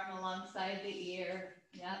upper arm alongside the ear.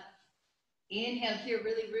 Yep. Inhale here,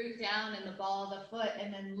 really root down in the ball of the foot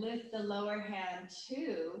and then lift the lower hand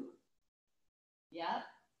to, yep.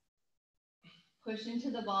 Push into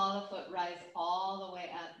the ball of the foot, rise all the way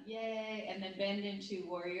up, yay, and then bend into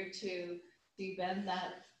warrior two. So you bend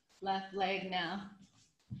that left leg now,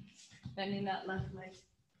 bending that left leg.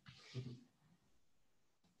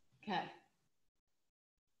 Okay,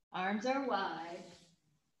 arms are wide.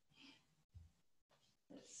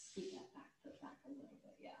 Let's scoot that back, foot back a little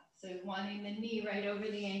bit, yeah. So wanting the knee right over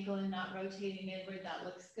the ankle and not rotating inward, that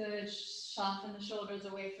looks good. Soften the shoulders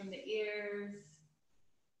away from the ears.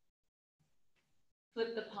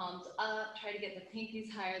 Flip the palms up, try to get the pinkies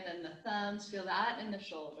higher than the thumbs. Feel that in the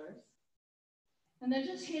shoulders. And then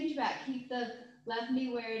just hinge back. Keep the left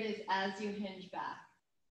knee where it is as you hinge back.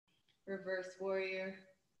 Reverse warrior.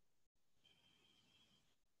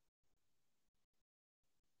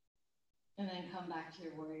 And then come back to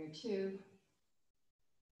your warrior two.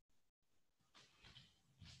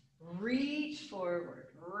 Reach forward,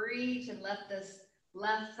 reach and let this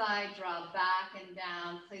left thigh draw back and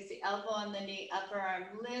down. Place the elbow on the knee, upper arm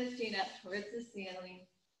lifting up towards the ceiling.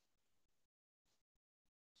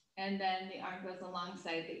 And then the arm goes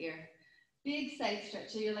alongside the ear. Big side stretch,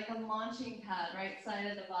 so you're like a launching pad, right side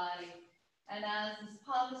of the body. And as this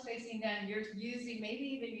palm is facing down, you're using, maybe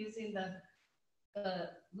even using the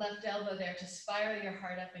left elbow there to spiral your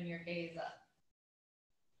heart up and your gaze up.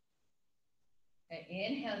 Okay,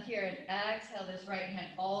 inhale here and exhale this right hand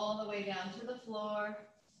all the way down to the floor.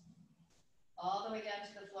 All the way down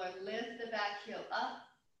to the floor. Lift the back heel up.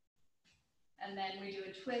 And then we do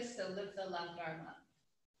a twist, so lift the left arm up.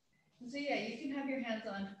 And so yeah, you can have your hands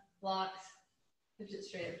on blocks, lift it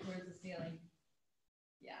straight up towards the ceiling.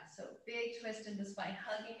 Yeah, so big twist in the spine,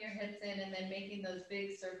 hugging your hips in and then making those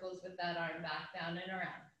big circles with that arm back, down and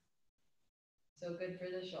around. So good for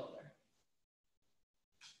the shoulder.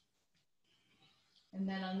 And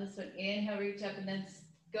then on this one, inhale, reach up, and then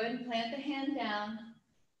go ahead and plant the hand down.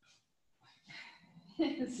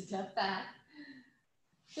 Step back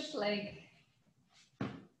to plank.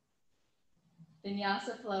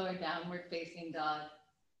 Vinyasa flow or downward facing dog.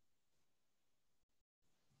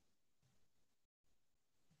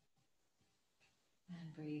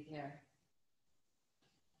 And breathe here.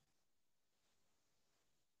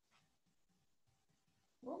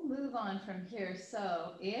 We'll move on from here.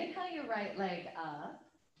 So inhale your right leg up.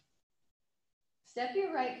 Step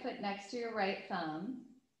your right foot next to your right thumb.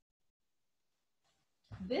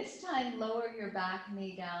 This time, lower your back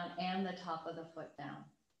knee down and the top of the foot down.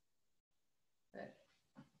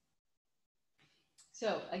 Good.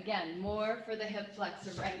 So again, more for the hip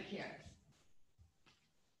flexor right here.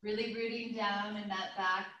 Really rooting down in that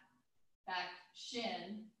back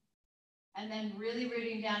shin. And then really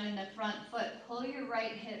rooting down in the front foot. Pull your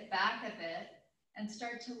right hip back a bit and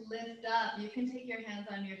start to lift up. You can take your hands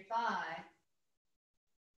on your thigh,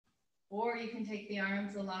 or you can take the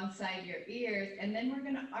arms alongside your ears. And then we're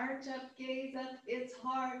gonna arch up, gaze up. It's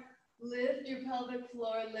hard. Lift your pelvic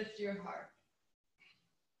floor, lift your heart.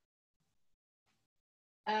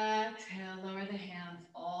 Exhale, lower the hands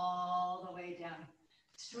all the way down.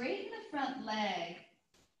 Straighten the front leg.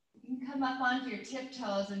 You can come up onto your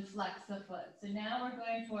tiptoes and flex the foot. So now we're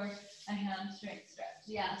going for a hamstring stretch.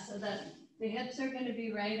 Yeah, so the hips are going to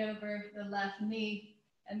be right over the left knee.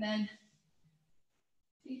 And then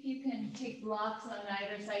see if you can take blocks on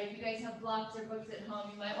either side. If you guys have blocks or books at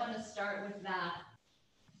home, you might want to start with that.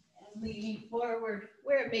 And leaning forward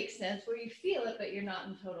where it makes sense, where you feel it, but you're not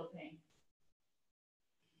in total pain.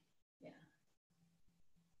 Yeah.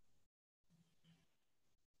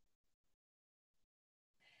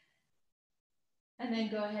 And then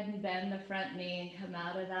go ahead and bend the front knee and come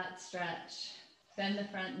out of that stretch. Bend the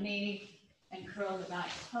front knee and curl the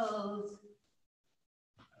back toes.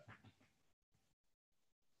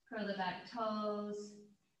 Curl the back toes.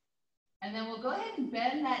 And then we'll go ahead and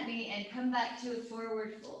bend that knee and come back to a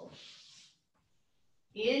forward fold.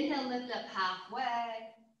 Inhale, lift up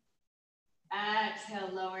halfway.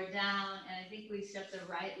 Exhale, lower down. And I think we step the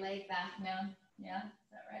right leg back now. Yeah,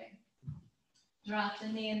 is that right? Drop the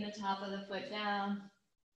knee and the top of the foot down.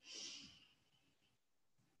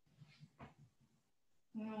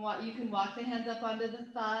 You can walk the hands up onto the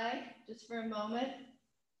thigh just for a moment.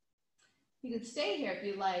 You can stay here if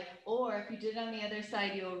you like, or if you did on the other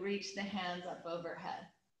side, you'll reach the hands up overhead.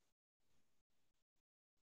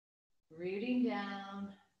 Rooting down,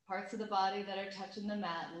 parts of the body that are touching the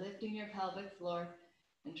mat, lifting your pelvic floor,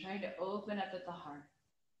 and trying to open up at the heart.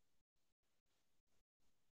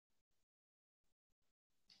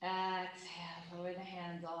 Exhale, lower the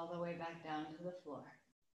hands all the way back down to the floor.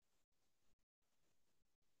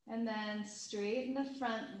 And then straighten the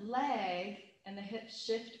front leg and the hips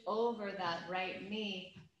shift over that right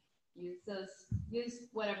knee. Use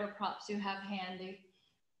whatever props you have handy.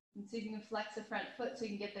 And so you can flex the front foot so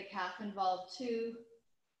you can get the calf involved too.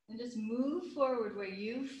 And just move forward where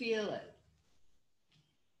you feel it.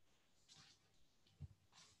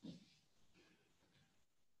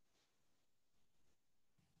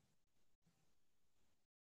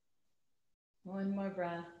 One more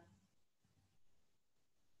breath.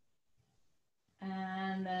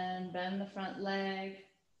 And then bend the front leg.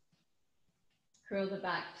 Curl the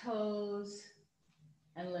back toes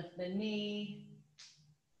and lift the knee.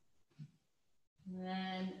 And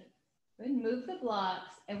then go ahead and move the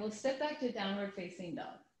blocks and we'll step back to downward facing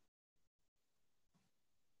dog.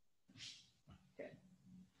 Good.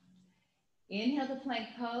 Inhale to plank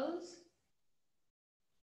pose.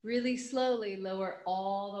 Really slowly lower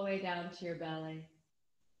all the way down to your belly.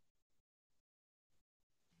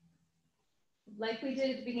 Like we did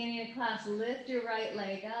at the beginning of class, lift your right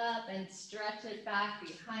leg up and stretch it back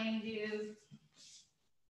behind you.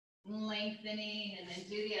 Lengthening, and then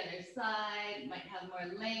do the other side. You might have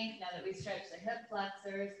more length now that we stretch the hip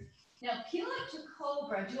flexors. Now peel up to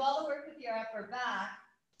cobra. Do all the work with your upper back,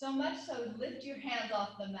 so much so lift your hands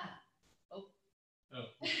off the mat. Oh.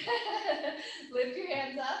 Lift your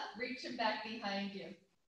hands up, reach them back behind you.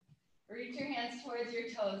 Reach your hands towards your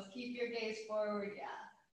toes. Keep your gaze forward,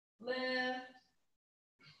 yeah. Lift.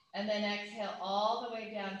 And then exhale all the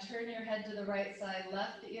way down. Turn your head to the right side.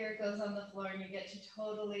 Left ear goes on the floor and you get to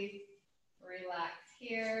totally relax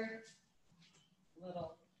here.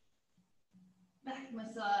 Little back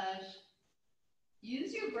massage.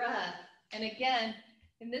 Use your breath. And again,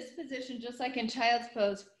 in this position, just like in child's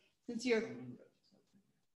pose, since you're...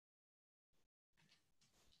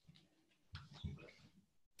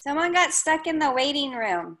 Someone got stuck in the waiting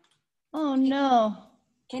room. Oh, no.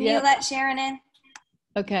 Can you let Sharon in?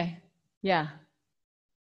 Okay, yeah.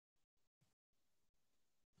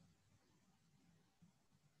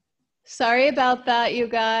 Sorry about that, you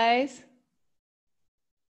guys.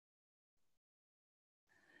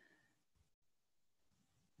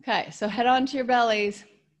 Okay, so head on to your bellies.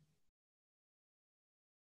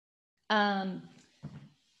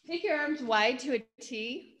 Take your arms wide to a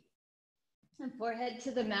T and forehead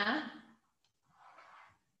to the mat.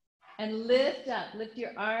 And lift up, lift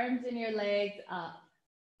your arms and your legs up.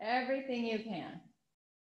 Everything you can.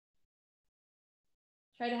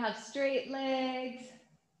 Try to have straight legs.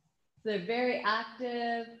 So they're very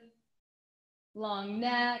active. Long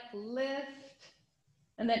neck, lift.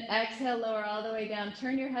 And then exhale, lower all the way down.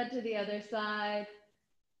 Turn your head to the other side.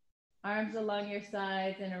 Arms along your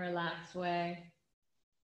sides in a relaxed way.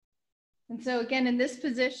 And so again, in this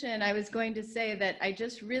position, I was going to say that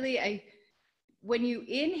when you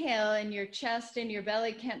inhale and your chest and your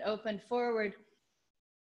belly can't open forward,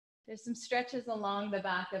 there's some stretches along the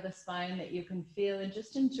back of the spine that you can feel, and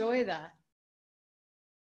just enjoy that.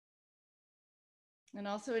 And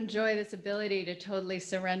also enjoy this ability to totally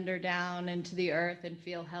surrender down into the earth and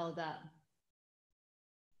feel held up.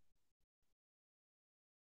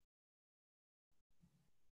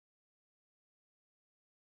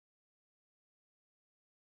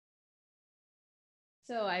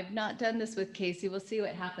 So I've not done this with Casey. We'll see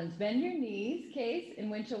what happens. Bend your knees, Case, and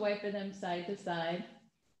windshield wiper them side to side.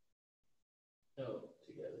 Oh,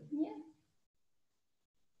 together. Yeah.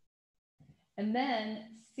 And then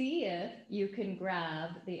see if you can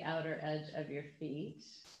grab the outer edge of your feet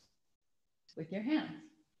with your hands.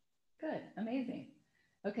 Good, amazing.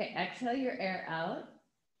 Okay, exhale your air out,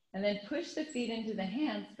 and then push the feet into the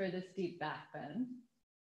hands for this deep back bend.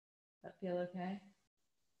 Does that feel okay?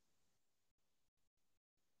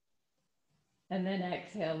 And then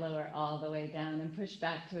exhale, lower all the way down and push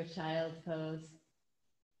back to a child's pose.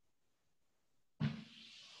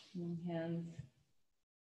 And hands.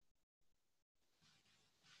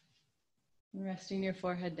 And resting your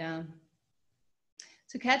forehead down.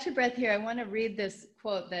 So catch your breath here. I want to read this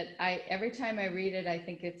quote that every time I read it, I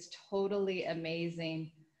think it's totally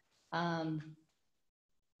amazing.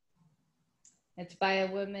 It's by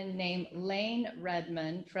a woman named Lane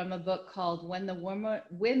Redmond from a book called When the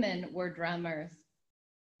Women Were Drummers.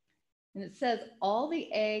 And it says, all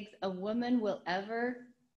the eggs a woman will ever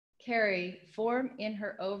carry form in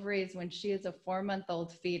her ovaries when she is a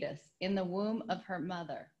 4-month-old fetus in the womb of her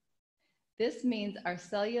mother. This means our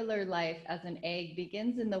cellular life as an egg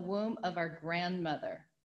begins in the womb of our grandmother.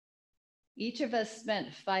 Each of us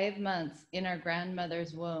spent 5 months in our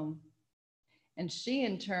grandmother's womb, and she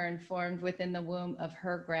in turn formed within the womb of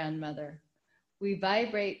her grandmother. We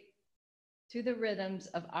vibrate to the rhythms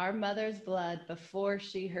of our mother's blood before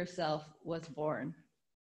she herself was born.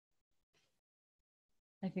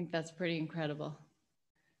 I think that's pretty incredible.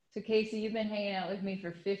 So Casey, you've been hanging out with me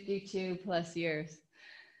for 52 plus years.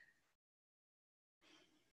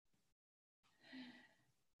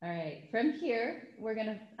 All right, from here, we're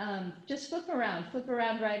gonna just flip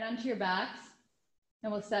around right onto your backs,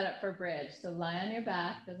 and we'll set up for bridge. So lie on your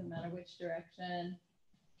back, doesn't matter which direction,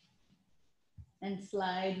 and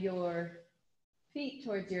slide your feet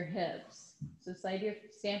towards your hips. So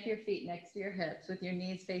stamp your feet next to your hips with your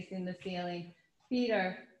knees facing the ceiling. Feet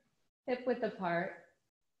are hip width apart.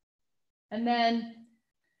 And then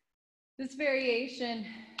this variation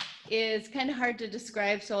is kind of hard to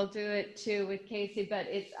describe, so I'll do it too with Casey, but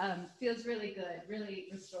it feels really good, really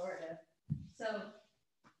restorative. So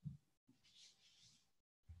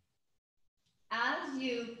as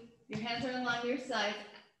your hands are along your sides,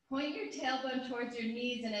 point your tailbone towards your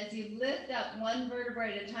knees, and as you lift up one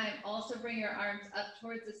vertebra at a time, also bring your arms up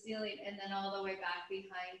towards the ceiling and then all the way back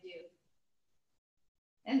behind you.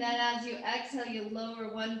 And then as you exhale, you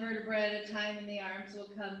lower one vertebra at a time, and the arms will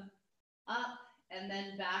come up and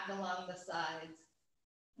then back along the sides.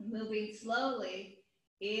 Moving slowly,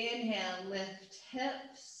 inhale, lift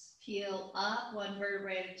hips, peel up one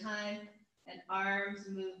vertebrae at a time, and arms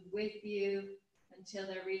move with you until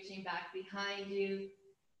they're reaching back behind you.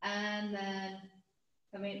 And then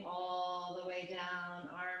coming all the way down,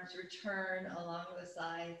 arms return along the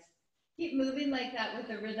sides. Keep moving like that with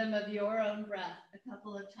the rhythm of your own breath a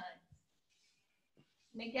couple of times.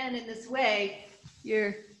 And again, in this way,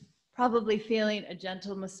 you're probably feeling a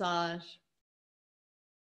gentle massage.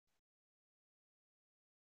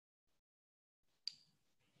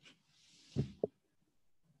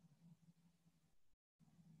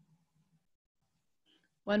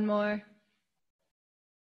 One more.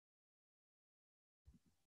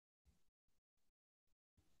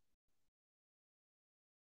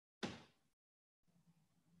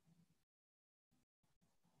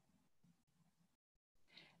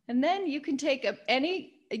 And then you can take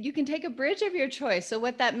a bridge of your choice. So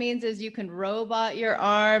what that means is you can robot your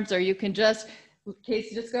arms, or you can just,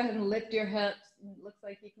 Casey, just go ahead and lift your hips. It looks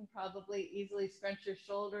like you can probably easily scrunch your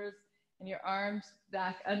shoulders and your arms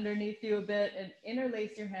back underneath you a bit, and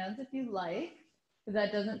interlace your hands if you like. If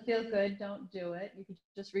that doesn't feel good, don't do it. You can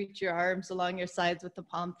just reach your arms along your sides with the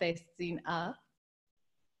palm facing up.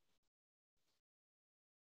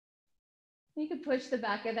 You can push the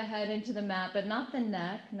back of the head into the mat, but not the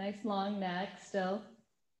neck. Nice long neck still.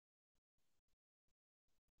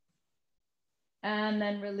 And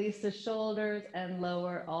then release the shoulders and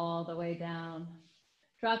lower all the way down.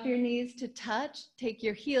 Drop your knees to touch. Take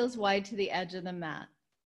your heels wide to the edge of the mat.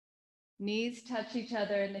 Knees touch each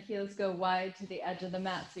other and the heels go wide to the edge of the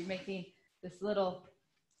mat. So you're making this little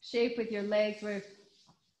shape with your legs where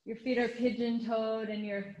your feet are pigeon-toed, and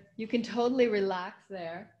you can totally relax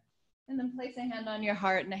there. And then place a hand on your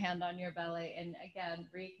heart and a hand on your belly. And again,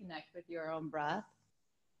 reconnect with your own breath.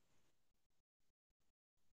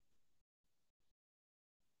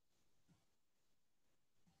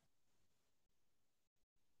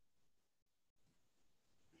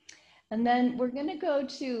 And then we're going to go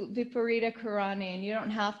to Viparita Karani, and you don't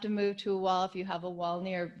have to move to a wall. If you have a wall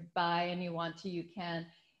nearby and you want to, you can.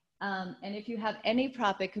 And if you have any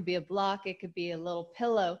prop, it could be a block, it could be a little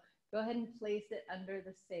pillow, go ahead and place it under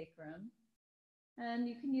the sacrum. And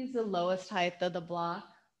you can use the lowest height of the block.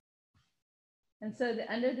 And so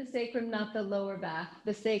under the sacrum, not the lower back,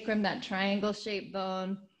 the sacrum, that triangle-shaped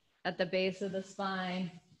bone at the base of the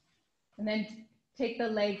spine. And then take the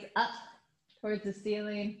legs up towards the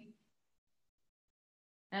ceiling.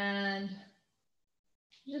 And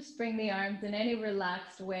just bring the arms in any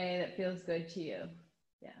relaxed way that feels good to you.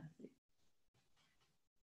 Yeah.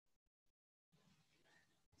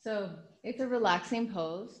 So it's a relaxing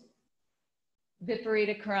pose.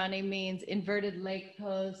 Viparita Karani means inverted lake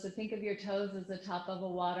pose. So think of your toes as the top of a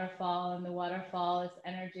waterfall, and the waterfall is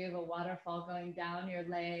energy of a waterfall going down your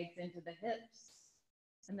legs into the hips.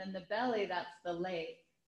 And then the belly, that's the lake.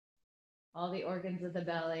 All the organs of the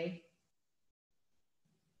belly.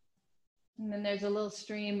 And then there's a little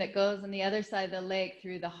stream that goes on the other side of the lake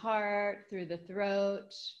through the heart, through the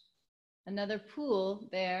throat. Another pool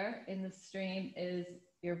there in the stream is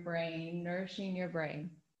your brain, nourishing your brain.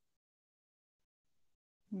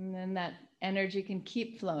 And then that energy can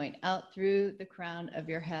keep flowing out through the crown of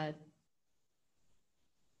your head.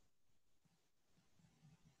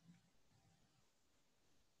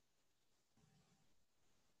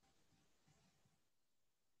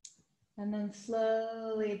 And then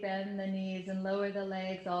slowly bend the knees and lower the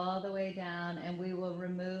legs all the way down, and we will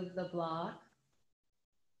remove the block.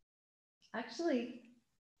 Actually,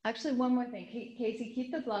 one more thing. Casey,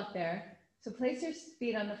 keep the block there. So place your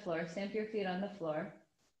feet on the floor, stamp your feet on the floor.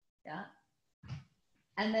 Yeah.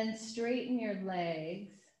 And then straighten your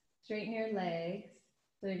legs. Straighten your legs.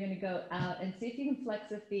 So you're going to go out and see if you can flex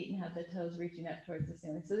the feet and have the toes reaching up towards the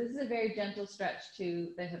ceiling. So this is a very gentle stretch to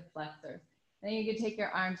the hip flexor. Then you can take your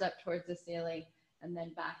arms up towards the ceiling and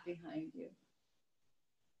then back behind you.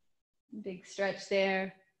 Big stretch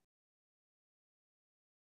there.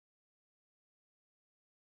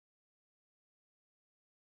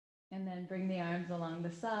 And then bring the arms along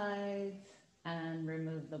the sides and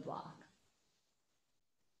remove the block.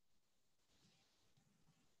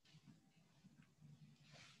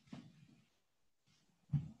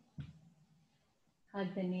 Hug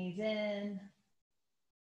the knees in.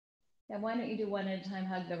 And why don't you do one at a time?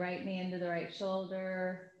 Hug the right knee into the right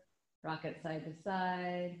shoulder. Rock it side to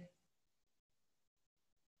side.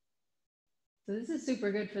 So this is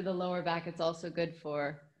super good for the lower back. It's also good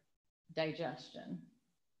for digestion.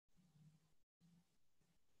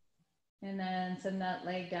 And then send that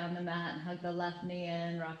leg down the mat and hug the left knee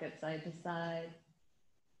in, rock it side to side.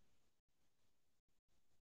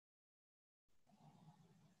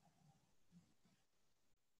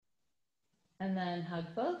 And then hug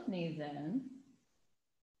both knees in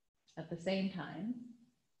at the same time.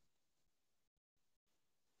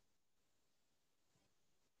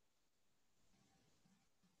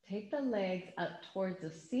 Take the legs up towards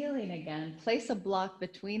the ceiling again. Place a block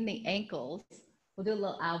between the ankles. We'll do a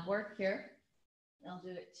little ab work here. I'll do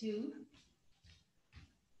it too.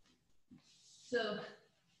 So,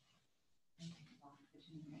 take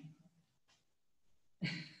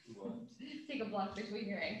a block between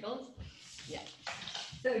your ankles. Yeah.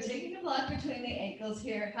 So taking a block between the ankles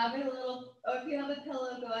here, having a little, or if you have a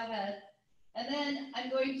pillow, go ahead. And then I'm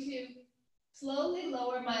going to slowly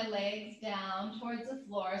lower my legs down towards the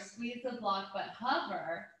floor, squeeze the block, but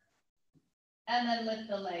hover, and then lift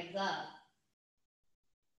the legs up.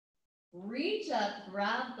 Reach up,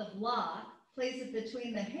 grab the block, place it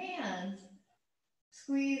between the hands,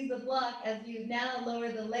 squeeze the block as you now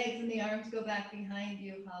lower the legs and the arms go back behind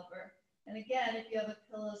you, hover. And again, if you have a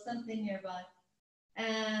pillow, something nearby,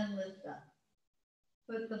 and lift up.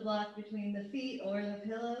 Put the block between the feet or the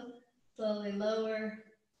pillow, slowly lower,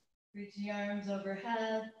 reach the arms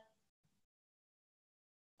overhead.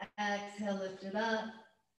 Exhale, lift it up.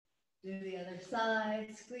 Do the other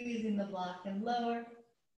side, squeezing the block and lower.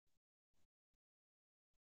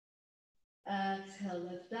 Exhale,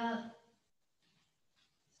 lift up.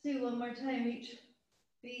 Let's do one more time, reach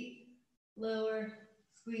feet, lower,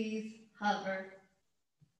 squeeze, hover.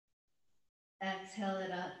 Exhale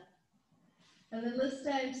it up. And then this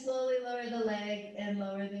time, slowly lower the legs and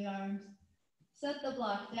lower the arms. Set the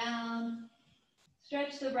block down.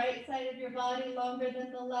 Stretch the right side of your body longer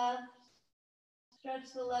than the left.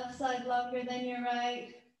 Stretch the left side longer than your right.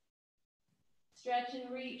 Stretch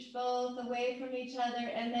and reach both away from each other.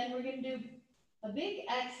 And then we're going to do a big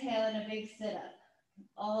exhale and a big sit up.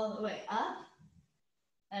 All the way up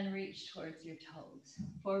and reach towards your toes.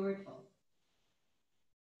 Forward fold.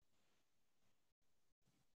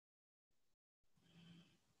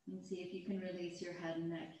 And see if you can release your head and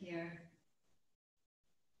neck here.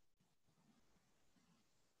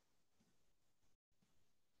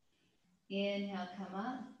 Inhale, come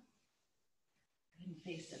up. And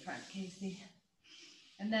face the front, Casey.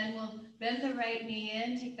 And then we'll bend the right knee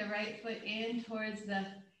in, take the right foot in towards the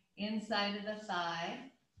inside of the thigh.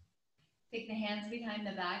 Take the hands behind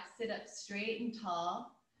the back, sit up straight and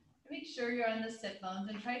tall. Make sure you're on the sit bones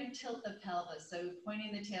and try to tilt the pelvis. So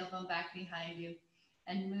pointing the tailbone back behind you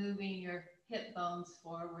and moving your hip bones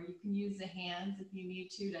forward. You can use the hands if you need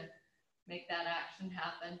to make that action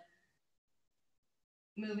happen.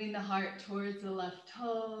 Moving the heart towards the left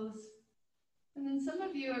toes. And then some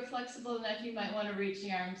of you are flexible enough, you might want to reach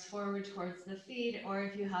the arms forward towards the feet, or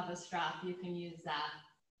if you have a strap, you can use that.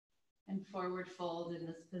 And forward fold in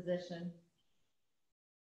this position.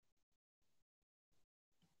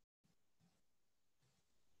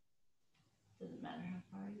 Doesn't matter how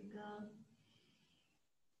far you go.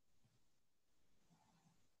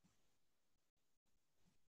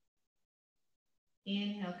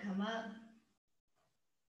 Inhale, come up.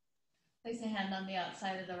 Place a hand on the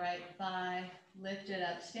outside of the right thigh. Lift it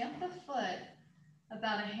up. Stamp the foot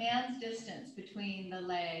about a hand's distance between the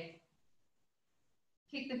leg.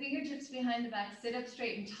 Take the fingertips behind the back, sit up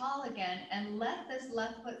straight and tall again, and let this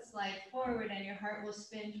left foot slide forward and your heart will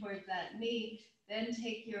spin towards that knee. Then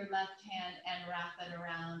take your left hand and wrap it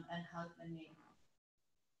around and hug the knee.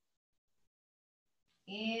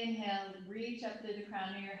 Inhale, reach up to the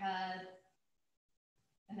crown of your head.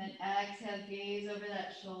 And then exhale, gaze over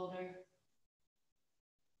that shoulder.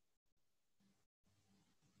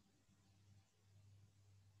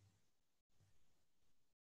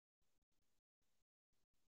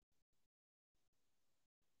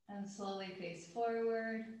 And slowly face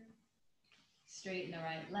forward. Straighten the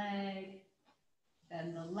right leg.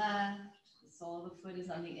 Bend the left. The sole of the foot is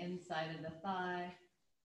on the inside of the thigh.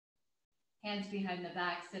 Hands behind the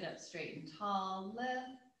back, sit up straight and tall.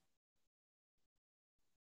 Lift.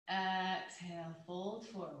 Exhale, fold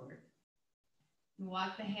forward.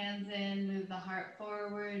 Walk the hands in, move the heart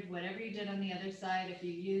forward. Whatever you did on the other side, if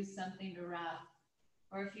you use something to wrap,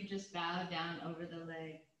 or if you just bow down over the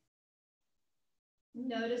leg.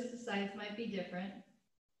 Notice the sides might be different.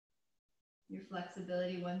 Your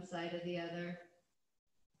flexibility one side or the other.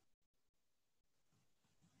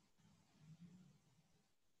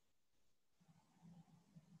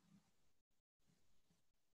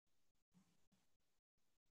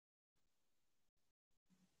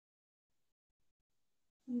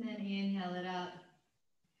 And then inhale it up.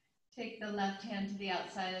 Take the left hand to the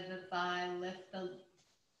outside of the thigh, lift the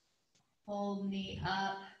whole knee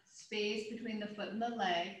up, space between the foot and the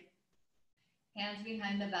leg. Hands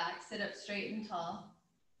behind the back, sit up straight and tall.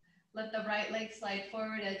 Let the right leg slide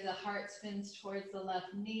forward as the heart spins towards the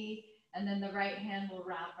left knee, and then the right hand will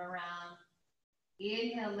wrap around.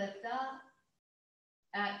 Inhale, lift up.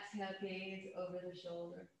 Exhale, gaze over the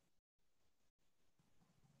shoulder.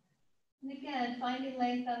 And again, finding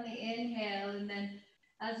length on the inhale, and then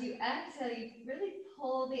as you exhale, you really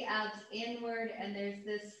pull the abs inward, and there's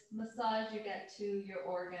this massage you get to your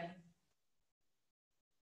organ.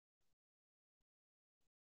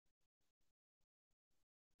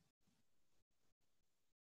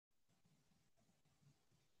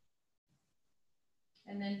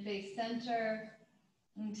 And then face center,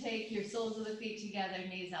 and take your soles of the feet together,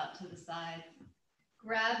 knees out to the side.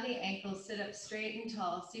 Grab the ankles, sit up straight and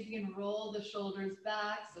tall. See if you can roll the shoulders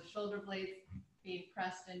back, so shoulder blades being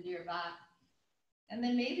pressed into your back. And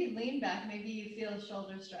then maybe lean back. Maybe you feel a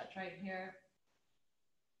shoulder stretch right here.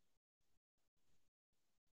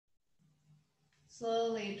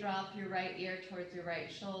 Slowly drop your right ear towards your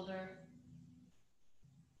right shoulder.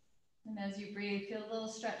 And as you breathe, feel a little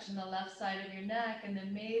stretch in the left side of your neck, and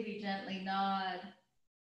then maybe gently nod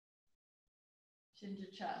chin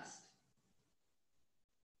to chest.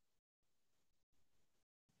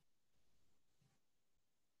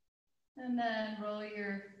 And then roll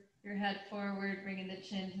your head forward, bringing the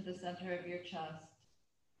chin to the center of your chest.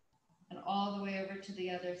 And all the way over to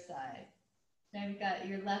the other side. Now you've got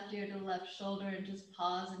your left ear to the left shoulder, and just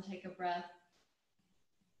pause and take a breath.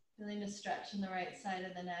 Feeling a stretch in the right side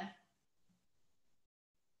of the neck.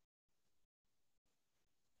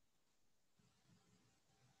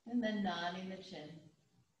 And then nodding the chin.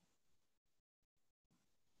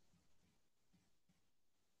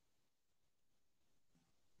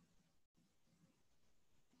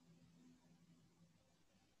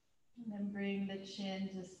 And then bring the chin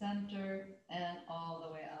to center and all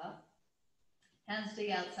the way up. Hands to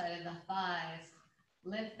the outside of the thighs.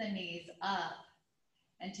 Lift the knees up.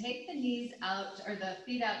 And take the knees out, or the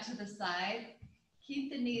feet out to the side.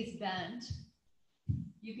 Keep the knees bent.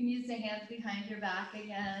 You can use the hands behind your back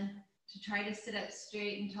again to try to sit up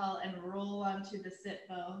straight and tall and roll onto the sit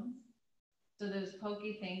bones. So those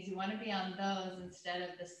pokey things, you want to be on those instead of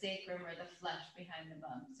the sacrum or the flesh behind the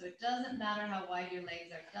bum. So it doesn't matter how wide your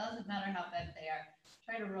legs are. It doesn't matter how bent they are.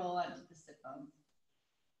 Try to roll onto the sit bones.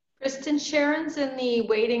 Kristen, Sharon's in the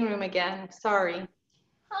waiting room again. Sorry.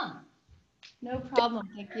 Huh. No problem.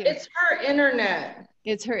 Thank you. It's her internet.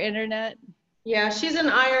 It's her internet? Yeah, she's in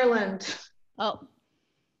Ireland. Oh.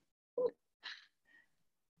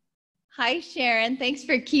 Hi, Sharon. Thanks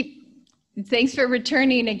for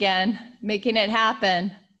returning again, making it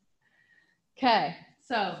happen. Okay,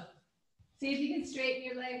 so see if you can straighten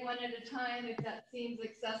your leg one at a time if that seems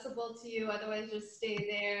accessible to you. Otherwise, just stay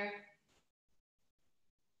there.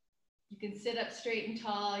 You can sit up straight and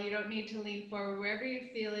tall. You don't need to lean forward. Wherever you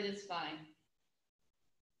feel it is fine.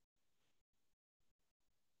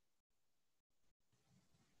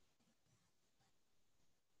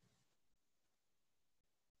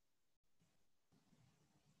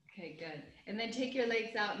 Okay, good. And then take your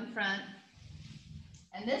legs out in front.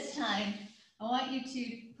 And this time, I want you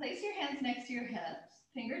to place your hands next to your hips,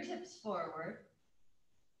 fingertips forward.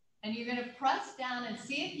 And you're going to press down and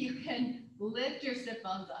see if you can lift your sit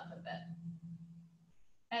bones up a bit.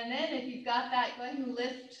 And then if you've got that, go ahead and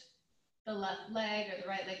lift the left leg or the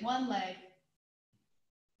right leg, one leg.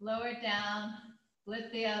 Lower it down,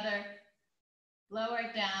 lift the other, lower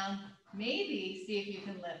it down. Maybe see if you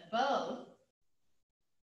can lift both.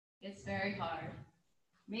 It's very hard.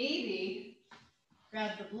 Maybe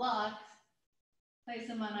grab the blocks, place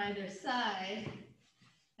them on either side,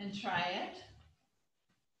 and try it.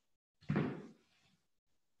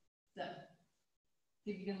 So, see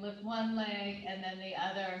See if you can lift one leg and then the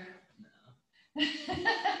other.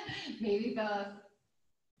 Maybe both.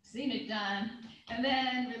 Seen it done. And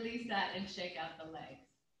then release that and shake out the legs.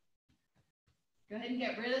 Go ahead and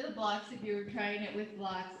get rid of the blocks if you were trying it with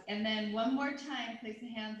blocks. And then one more time, place the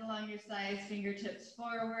hands along your sides, fingertips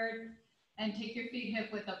forward, and take your feet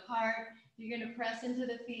hip width apart. You're going to press into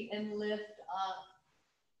the feet and lift up.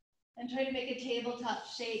 And try to make a tabletop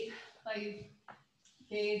shape while you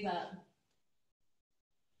gaze up.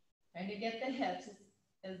 Trying to get the hips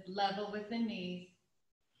as level with the knees.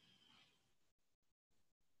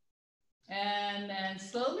 And then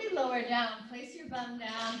slowly lower down. Place your bum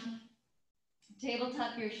down.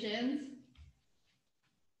 Tabletop your shins.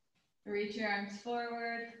 Reach your arms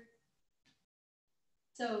forward.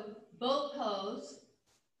 So boat pose.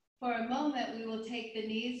 For a moment, we will take the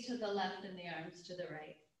knees to the left and the arms to the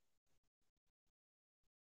right.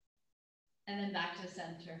 And then back to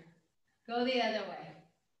center. Go the other way.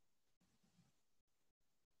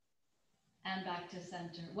 And back to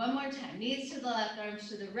center. One more time. Knees to the left, arms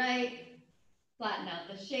to the right. Flatten out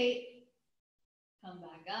the shape. Come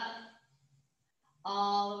back up.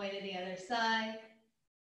 All the way to the other side.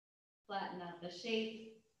 Flatten out the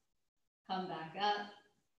shape. Come back up.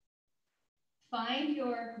 Find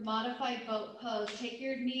your modified boat pose. Take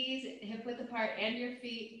your knees hip width apart and your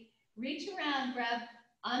feet. Reach around, grab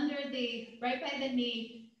under right by the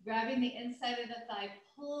knee, grabbing the inside of the thigh.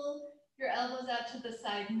 Pull your elbows out to the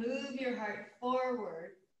side. Move your heart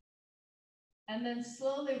forward. And then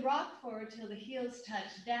slowly rock forward till the heels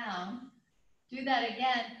touch down. Do that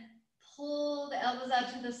again. Pull the elbows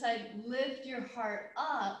out to the side. Lift your heart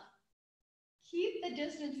up. Keep the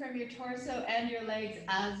distance from your torso and your legs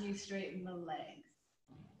as you straighten the legs.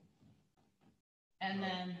 And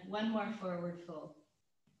then one more forward fold.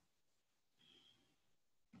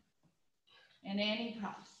 And any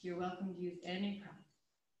props. You're welcome to use any props.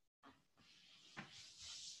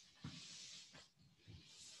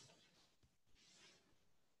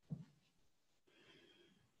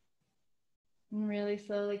 And really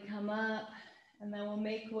slowly come up, and then we'll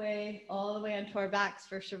make way all the way onto our backs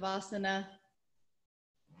for Shavasana.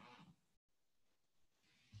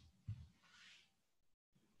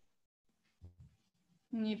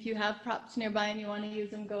 And if you have props nearby and you want to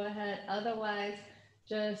use them, go ahead. Otherwise,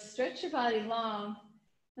 just stretch your body long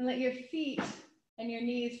and let your feet and your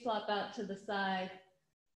knees flop out to the side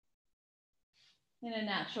in a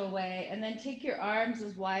natural way. And then take your arms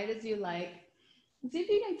as wide as you like. And see if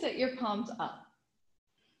you can set your palms up.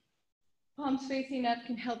 Palms facing up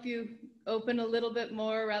can help you open a little bit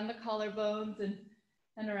more around the collarbones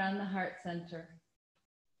and around the heart center.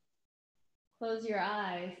 Close your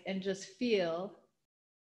eyes and just feel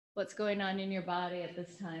what's going on in your body at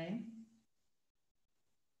this time.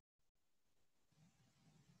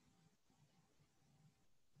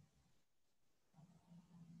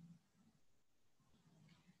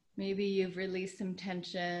 Maybe you've released some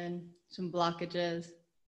tension, some blockages.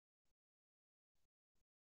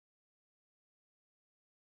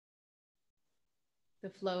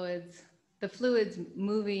 The fluids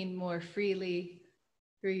moving more freely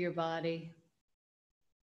through your body.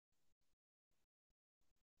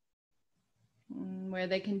 Where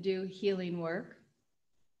they can do healing work.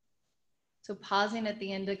 So pausing at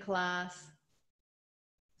the end of class,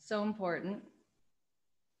 so important.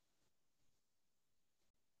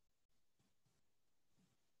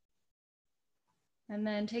 And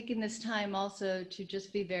then taking this time also to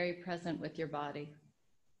just be very present with your body.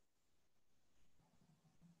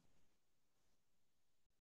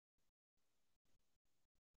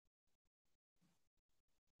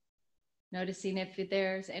 Noticing if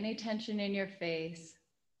there's any tension in your face,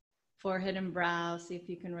 forehead and brow, see if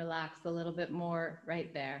you can relax a little bit more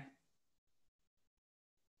right there.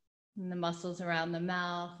 And the muscles around the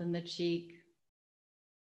mouth and the cheek.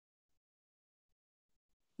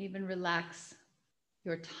 Even relax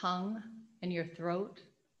your tongue and your throat.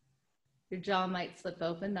 Your jaw might slip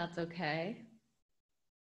open, that's okay.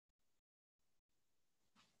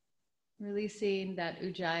 Releasing that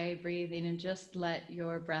Ujjayi breathing and just let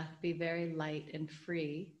your breath be very light and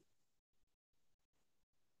free.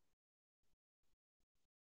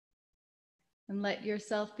 And let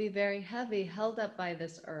yourself be very heavy, held up by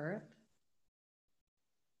this earth.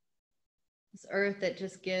 This earth that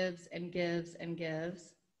just gives and gives and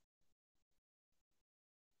gives.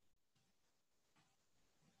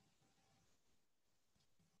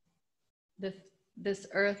 This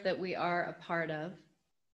earth that we are a part of.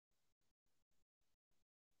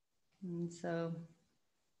 And so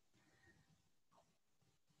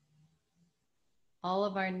all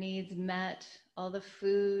of our needs met, all the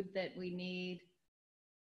food that we need,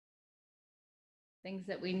 things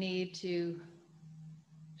that we need to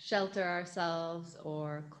shelter ourselves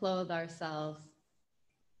or clothe ourselves,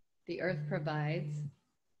 the earth provides.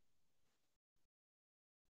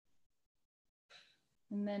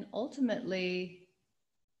 And then ultimately,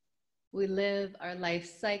 we live our life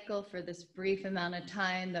cycle for this brief amount of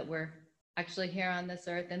time that we're actually here on this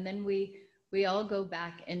earth. And then we all go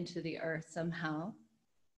back into the earth somehow.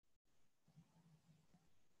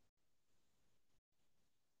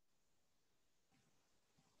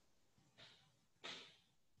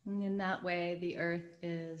 And in that way, the earth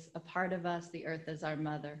is a part of us. The earth is our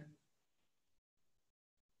mother.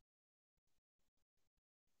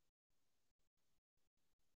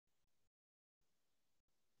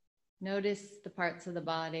 Notice the parts of the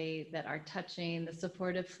body that are touching the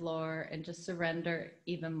supportive floor and just surrender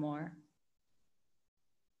even more.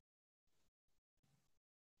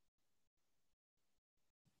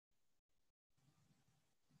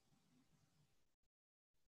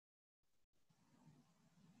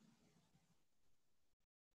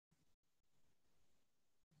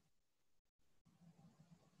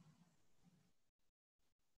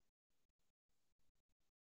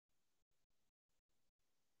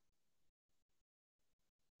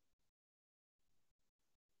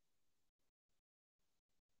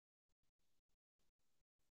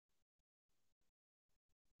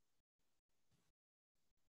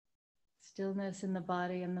 Stillness in the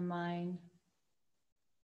body and the mind.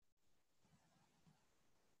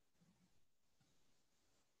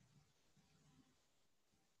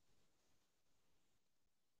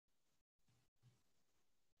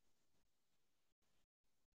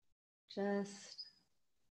 Just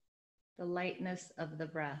the lightness of the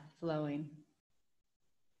breath flowing.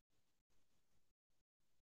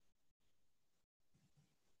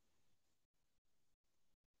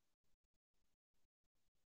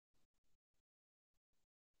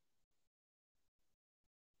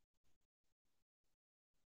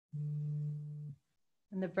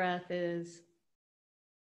 And the breath is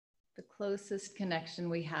the closest connection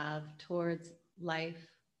we have towards life,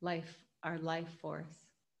 our life force.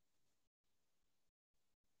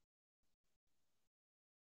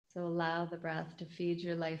 So allow the breath to feed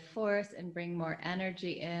your life force and bring more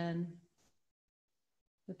energy in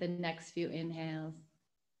with the next few inhales.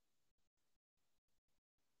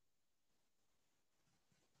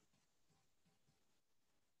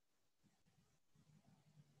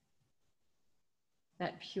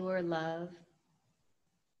 That pure love,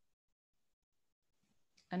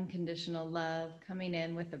 unconditional love coming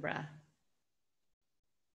in with the breath.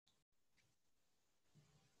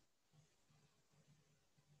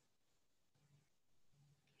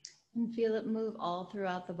 And feel it move all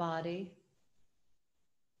throughout the body,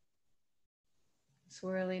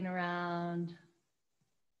 swirling around,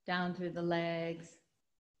 down through the legs,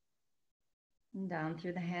 and down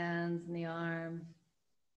through the hands and the arms.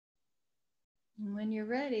 And when you're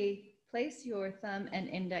ready, place your thumb and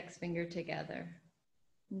index finger together.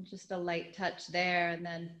 And just a light touch there, and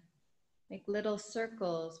then make little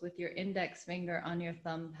circles with your index finger on your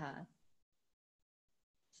thumb pad.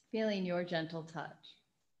 Just feeling your gentle touch.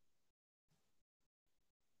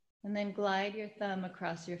 And then glide your thumb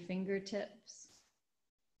across your fingertips.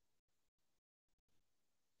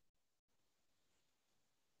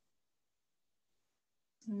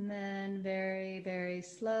 And then very, very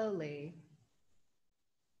slowly,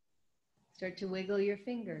 start to wiggle your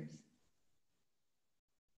fingers.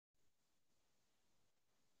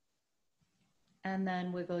 And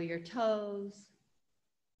then wiggle your toes.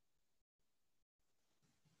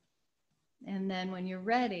 And then when you're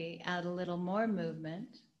ready, add a little more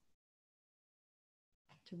movement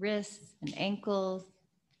to wrists and ankles.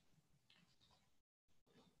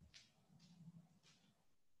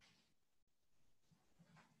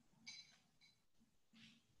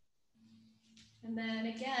 And then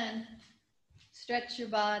again, stretch your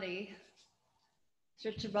body.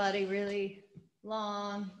 Stretch your body really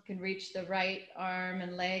long. You can reach the right arm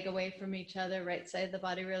and leg away from each other, right side of the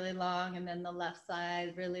body really long, and then the left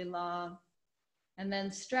side really long. And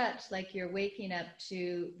then stretch like you're waking up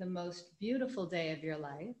to the most beautiful day of your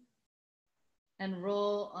life. And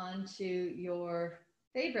roll onto your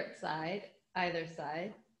favorite side, either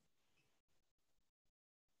side.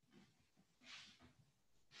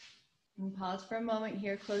 And pause for a moment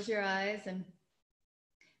here, close your eyes, and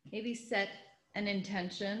maybe set an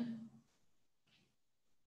intention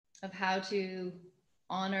of how to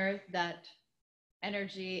honor that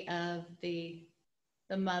energy of the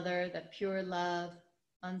mother, that pure love,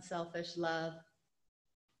 unselfish love.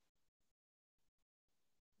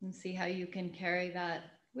 And see how you can carry that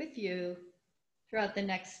with you throughout the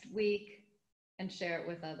next week and share it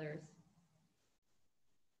with others.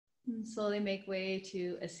 And slowly make way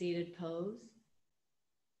to a seated pose,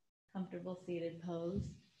 comfortable seated pose.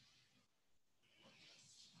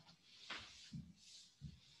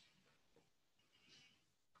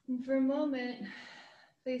 And for a moment,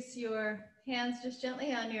 place your hands just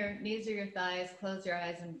gently on your knees or your thighs, close your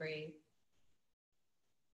eyes and breathe.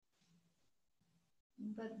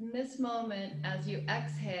 But in this moment, as you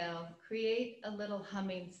exhale, create a little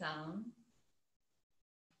humming sound.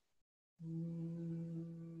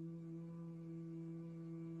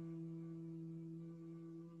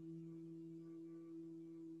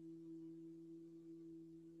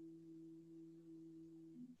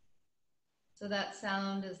 So that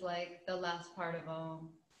sound is like the last part of Om.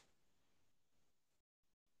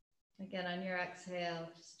 Again, on your exhale,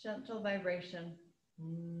 just gentle vibration.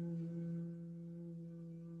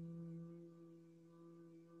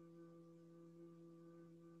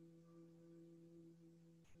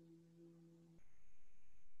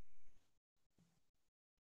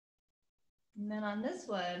 And then on this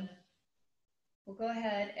one, we'll go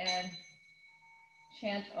ahead and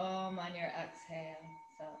chant Om on your exhale.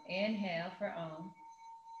 So inhale for Om.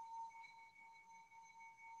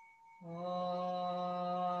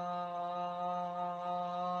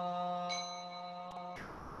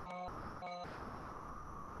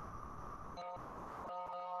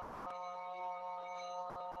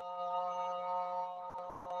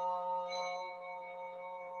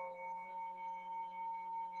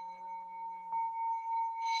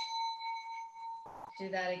 Do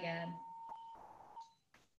that again.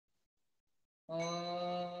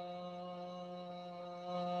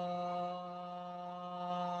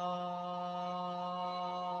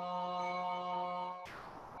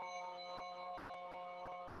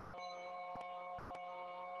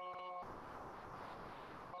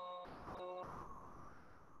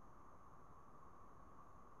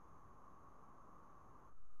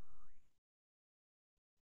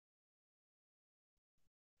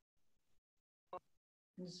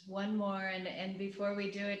 Just one more, and before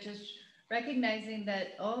we do it, just recognizing that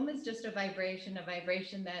Om is just a vibration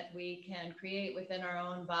that we can create within our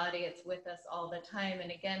own body. It's with us all the time.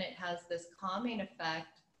 And again, it has this calming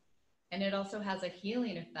effect, and it also has a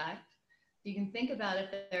healing effect. You can think about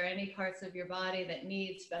if there are any parts of your body that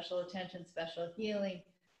need special attention, special healing,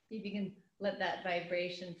 if you can let that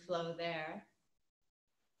vibration flow there.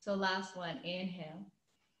 So last one, inhale.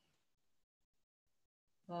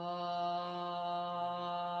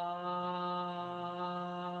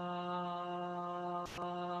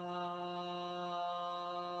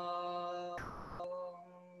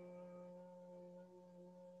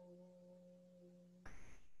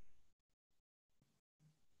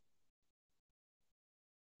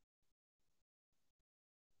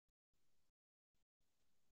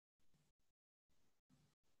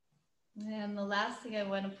 And the last thing I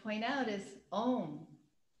want to point out is Om.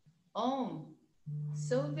 Om,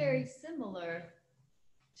 so very similar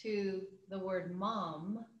to the word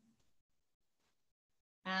mom.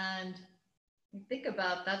 And you think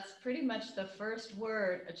about, that's pretty much the first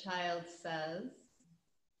word a child says.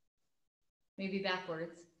 Maybe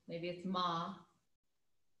backwards, maybe it's ma.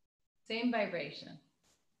 Same vibration.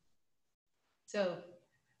 So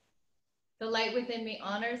the light within me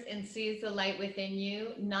honors and sees the light within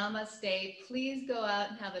you. Namaste. Please go out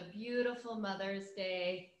and have a beautiful Mother's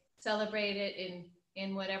Day. Celebrate it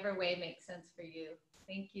in whatever way makes sense for you.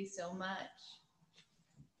 Thank you so much.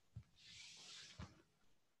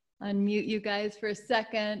 Unmute you guys for a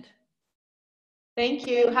second. Thank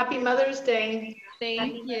you. Happy Mother's Day.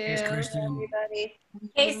 Thank you. Thanks, Kristen. Everybody.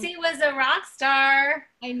 Casey was a rock star.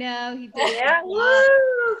 I know, he did. Yeah,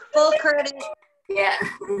 woo! Full credit. Yeah.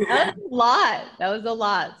 That was a lot. That was a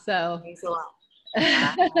lot. So. Thanks a lot.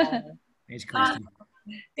 Thanks, Kristen.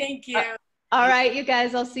 Thank you. All right, you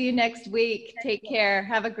guys, I'll see you next week. Take care.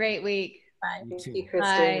 Have a great week. Bye. You too. Thank you,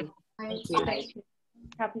 Kristen. Bye. Thank you.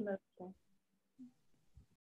 Happy Mother's Day.